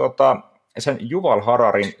sen Yuval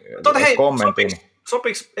Hararin kommentin.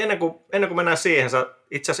 Sopiiko ennen kuin mennään siihen, sä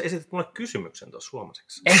itse asiassa esitit mulle kysymyksen tuossa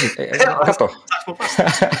suomaseksi. Kato.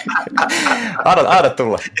 Aada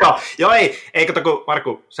tulla. Joo, ei kato, kun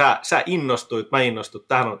Markku, sä innostuit, mä innostuin,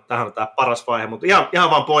 tämähän on tämä paras vaihe, mutta ihan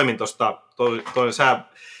vaan poimin tuosta,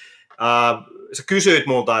 sä kysyit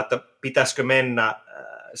multa, että pitäisikö mennä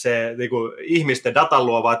se niin kuin ihmisten datan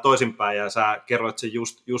luo vai toisinpäin, ja sä kerroit sen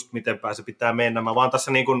just miten päin se pitää mennä. Mä vaan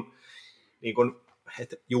tässä niin kuin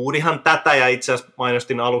että juurihan tätä, ja itse asiassa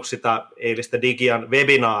mainostin aluksi sitä eilistä Digian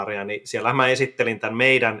webinaaria, niin siellä mä esittelin tämän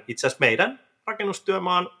meidän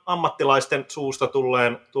rakennustyömaan ammattilaisten suusta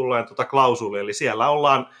tulleen klausuli, eli siellä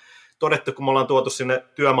ollaan todettu, kun me ollaan tuotu sinne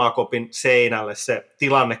työmaakopin seinälle se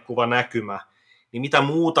tilannekuva näkymä, niin mitä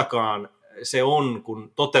muutakaan se on,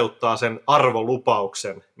 kun toteuttaa sen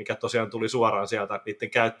arvolupauksen, mikä tosiaan tuli suoraan sieltä niiden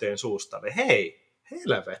käyttäjien suusta. Niin hei,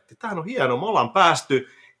 helvetti, tämähän on hienoa. Me ollaan päästy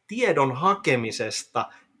tiedon hakemisesta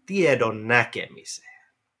tiedon näkemiseen.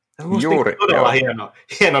 Juuri. Todella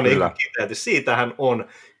hieno niin kiteytys. Siitähän on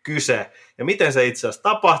kyse. Ja miten se itse asiassa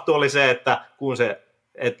tapahtui, oli se, että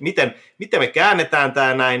miten me käännetään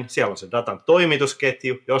tämä näin, siellä on se datan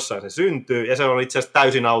toimitusketju, jossain se syntyy, ja se on itse asiassa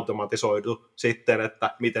täysin automatisoitu sitten,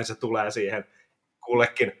 että miten se tulee siihen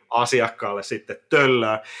kullekin asiakkaalle sitten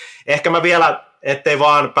töllöön. Ehkä mä vielä, ettei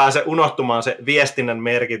vaan pääse unohtumaan se viestinnän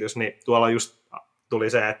merkitys, niin tuolla just tuli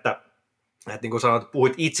se, että niin kuin sanoit,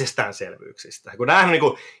 puhuit itsestäänselvyyksistä. Kun nämähän on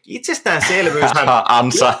niin itsestäänselvyyshän,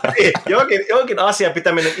 jonkin asian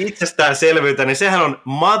pitäminen itsestäänselvyyttä, niin sehän on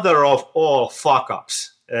mother of all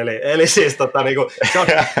fuck-ups. Eli siis se on,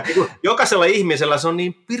 jokaisella ihmisellä se on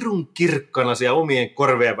niin pirun kirkkana siellä omien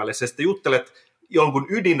korvien välissä. Sitten juttelet jonkun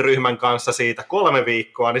ydinryhmän kanssa siitä 3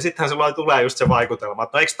 viikkoa, niin sittenhän se tulee just se vaikutelma,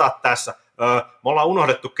 että no eikö tämä tässä? Me ollaan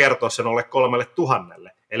unohdettu kertoa sen 3,000.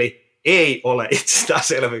 Eli ei ole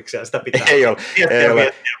itsestäänselvyyksiä, sitä pitää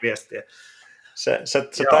viestiä.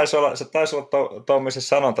 Se taisi olla tuommoisessa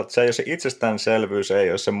sanonta, että se ei ole se itsestäänselvyys, ei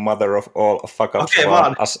ole se mother of all fuck-ups,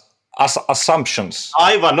 vaan assumptions.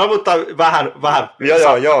 Aivan, no mutta vähän.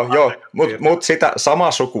 Joo, mutta sitä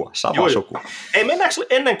samaa sukua. Ei, mennäänkö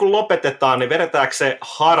ennen kuin lopetetaan, niin vedetäänkö se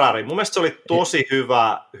Harari? Mun mielestä se oli tosi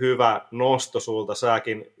hyvä nosto sulta,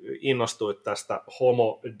 säkin innostuit tästä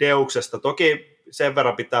Homo Deuksesta. Toki sen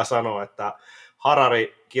verran pitää sanoa, että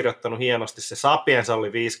Harari kirjoittanut hienosti, se Sapiens oli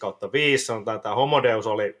 5/5, sanotaan, tämä Homo Deus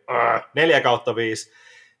oli 4/5,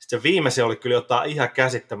 sitten se viimeisin oli kyllä jotain ihan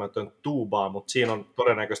käsittämätön tuubaa, mutta siinä on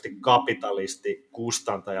todennäköisesti kapitalisti,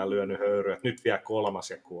 kustantaja lyönyt höyryä, että nyt vielä 3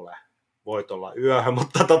 ja kuule, voit olla yöhön,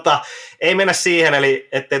 mutta ei mennä siihen, eli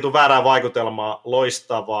ettei tule väärää vaikutelmaa,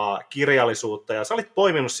 loistavaa kirjallisuutta, ja sä olit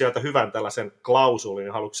poiminut sieltä hyvän tällaisen klausulin,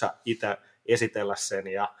 niin haluatko sä itse esitellä sen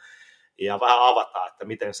ja vähän avata, että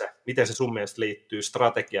miten se sun mielestä liittyy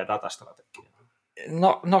datastrategiaan?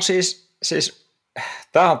 No siis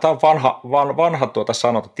tämä on vanha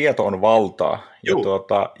sanonta, tieto on valtaa. Ja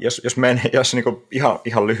jos niinku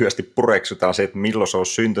ihan lyhyesti pureksutaan se, että milloin se on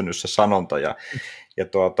syntynyt se sanonta, ja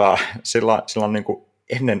silloin niinku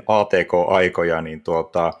ennen ATK-aikoja, niin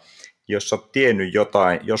jos sä oot tiennyt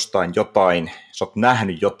jostain jotain, sä oot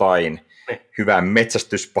nähnyt jotain, hyvän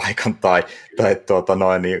metsästyspaikan tai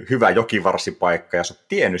niin hyvä jokivarsipaikka, ja sä oot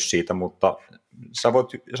tiennyt siitä, mutta sä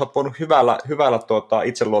oot voinut hyvällä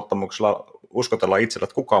itseluottamuksella uskotella itsellä,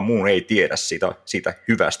 että kukaan muu ei tiedä siitä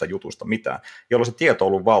hyvästä jutusta mitään, jolloin se tieto on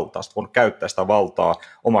ollut valtaa, sä oot voinut käyttää sitä valtaa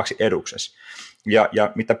omaksi eduksesi.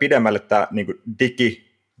 Ja mitä pidemmälle tämä niin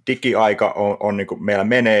digiaika on niin meillä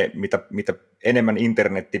menee, mitä enemmän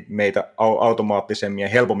internetti meitä automaattisemmin ja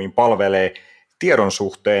helpommin palvelee tiedon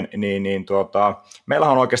suhteen, niin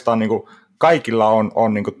meillähän on oikeastaan niin kuin, kaikilla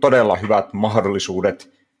on niin kuin todella hyvät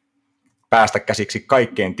mahdollisuudet päästä käsiksi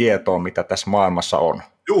kaikkeen tietoon, mitä tässä maailmassa on.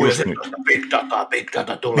 Juu, ja nyt. Big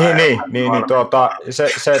data tulee.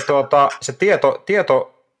 Se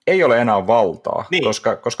tieto ei ole enää valtaa, niin.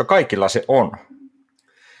 koska kaikilla se on.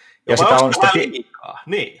 Ja sitä on sitä liikaa.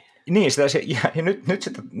 Niin, nyt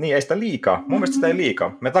sitä, niin ei sitä liikaa. Mun mielestä sitä ei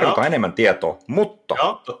liikaa. Me tarvitaan enemmän tietoa, mutta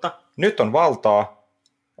totta. Nyt on valtaa,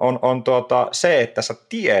 on se, että sä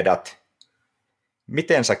tiedät,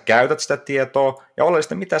 miten sä käytät sitä tietoa, ja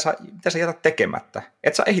oleellisesti, mitä sä jätät tekemättä.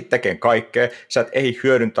 Et sä ehdi tekemään kaikkea, sä et ehdi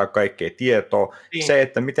hyödyntää kaikkea tietoa. Niin. Se,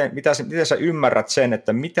 että miten sä ymmärrät sen,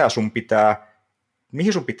 että mihin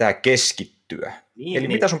sun pitää keskittyä. Eli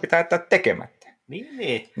mitä sun pitää jättää tekemättä.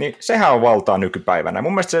 Niin sehän on valtaa nykypäivänä.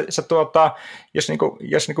 Mun mielestä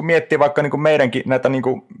jos miettii vaikka meidänkin näitä,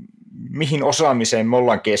 mihin osaamiseen me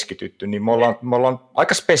ollaan keskitytty, niin me ollaan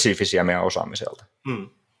aika spesifisiä meidän osaamiselta.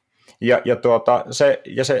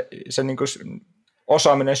 Ja se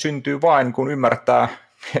osaaminen syntyy vain, kun ymmärtää,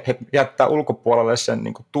 että jättää ulkopuolelle sen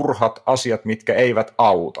turhat asiat, mitkä eivät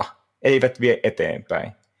auta, eivät vie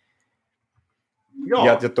eteenpäin. Joo.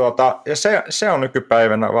 Ja se on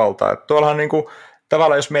nykypäivänä valtaa. Että tuollahan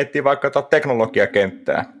tavallaan, jos miettii vaikka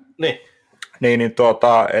teknologiakenttää,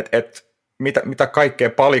 mitä kaikkea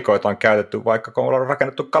palikoita on käytetty, vaikka kun ollaan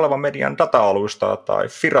rakennettu Kalevan Median data-alustaa tai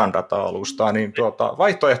Firan data-alustaa, niin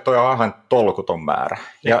vaihtoehtoja on ihan tolkuton määrä.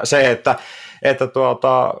 Ja se, että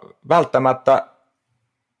välttämättä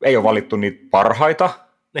ei ole valittu niitä parhaita,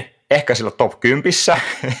 ehkä sillä top 10,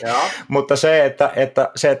 mutta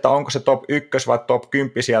että onko se top 1 vai top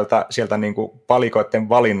 10 sieltä niin kuin palikoiden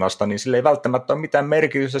valinnasta, niin sillä ei välttämättä ole mitään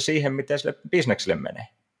merkitystä siihen, miten sille bisnekselle menee.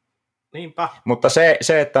 Niinpä. Mutta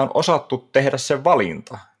se, että on osattu tehdä se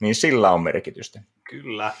valinta, niin sillä on merkitystä.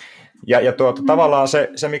 Kyllä. Ja tavallaan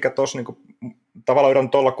se mikä tuossa niin tavallaan yritän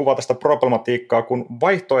tuolla kuvata sitä problematiikkaa, kun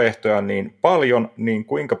vaihtoehtoja on niin paljon, niin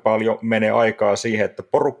kuinka paljon menee aikaa siihen, että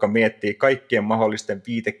porukka miettii kaikkien mahdollisten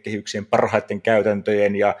viitekehyksien, parhaiten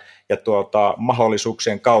käytäntöjen ja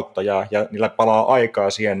mahdollisuuksien kautta, ja niillä palaa aikaa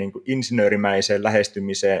siihen niin kuin insinöörimäiseen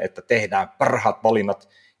lähestymiseen, että tehdään parhaat valinnat,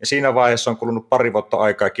 ja siinä vaiheessa on kulunut 2 vuotta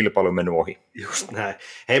aikaa ja kilpailu on mennyt ohi. Just näin.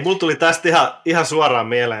 Hei, mulla tuli tästä ihan suoraan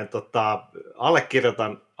mieleen,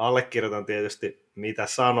 allekirjoitan tietysti mitä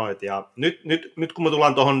sanoit, ja nyt kun me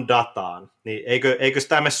tullaan tuohon dataan, niin eikö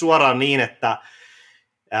tämä mene suoraan niin, että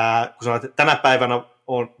kun sanoit, että tänä päivänä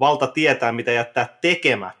on valta tietää, mitä jättää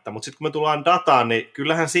tekemättä, mutta sitten kun me tullaan dataan, niin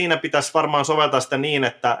kyllähän siinä pitäisi varmaan soveltaa sitä niin,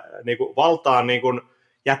 että niinku valtaa niinku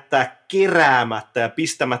jättää keräämättä ja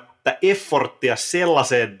pistämättä efforttia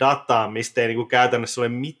sellaiseen dataan, mistä ei niinku käytännössä ole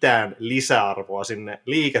mitään lisäarvoa sinne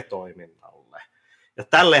liiketoiminnalle. Ja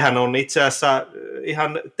tällehän on itse asiassa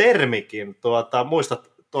ihan termikin.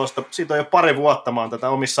 Muistat tuosta, siitä on jo 2 vuotta, mä oon tätä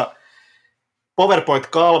omissa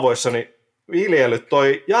PowerPoint-kalvoissani viljellyt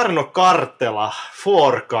toi Jarno Kartela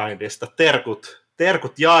Fourkindista,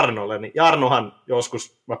 terkut Jarnolle, niin Jarnohan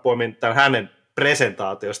joskus, mä poimin tämän hänen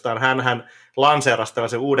presentaatiostaan, hän lanseerasi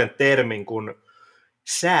tällaisen uuden termin kuin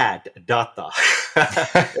sad data.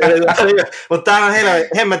 Mutta tämä on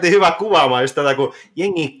hemmetin hyvä kuvaamaan just tätä, kun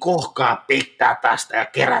jengi kohkaa pitää tästä ja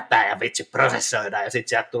kerätään ja vitsi prosessoidaan ja sitten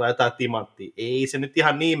sieltä tulee jotain timanttia. Ei se nyt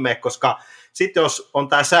ihan niin mene, koska sitten jos on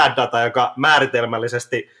tämä sad data, joka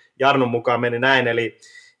määritelmällisesti Jarnon mukaan meni näin, eli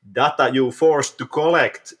data you forced to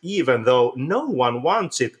collect even though no one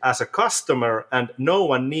wants it as a customer and no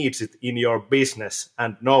one needs it in your business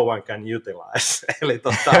and no one can utilize. Eli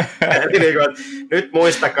niin kuin, nyt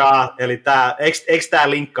muistakaa, eli eikö tämä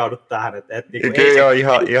linkkaudu tähän, että niin ei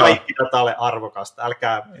kaikki data ole arvokasta,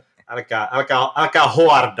 älkää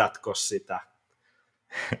hoardatko sitä.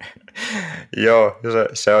 Joo,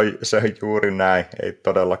 se on juuri näin, ei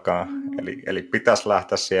todellakaan. Eli pitäisi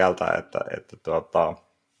lähteä sieltä, että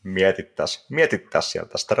mietittäisiin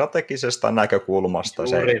sieltä strategisesta näkökulmasta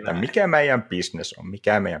se, että mikä meidän business on,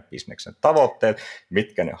 mikä meidän bisneksen tavoitteet,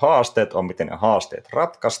 mitkä ne haasteet on, miten ne haasteet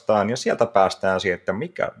ratkaistaan, ja sieltä päästään siihen, että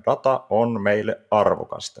mikä data on meille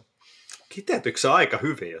arvokasta. Kiteytyykö se aika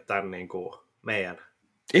hyvin jo tämän niin kuin meidän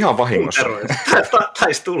ihan vahingossa.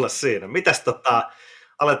 Taisi tulla siinä. Mitäs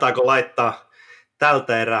aletaanko laittaa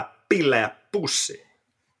tältä erää pillejä pussiin?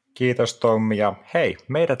 Kiitos Tommi, ja hei,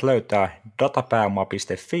 meidät löytää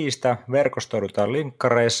datapääoma.fiistä, verkostoidutaan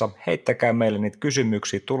linkkareissa, heittäkää meille niitä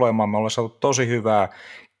kysymyksiä tulemaan, me ollaan saatu tosi hyvää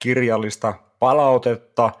kirjallista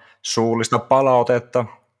palautetta, suullista palautetta,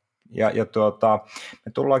 ja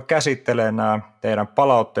me tullaan käsittelemään nämä teidän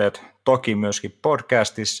palautteet toki myöskin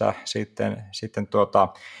podcastissa, sitten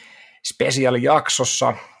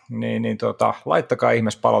spesiaalijaksossa, niin laittakaa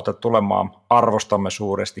ihmeessä palautteet tulemaan, arvostamme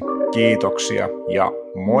suuresti, kiitoksia ja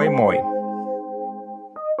moi moi!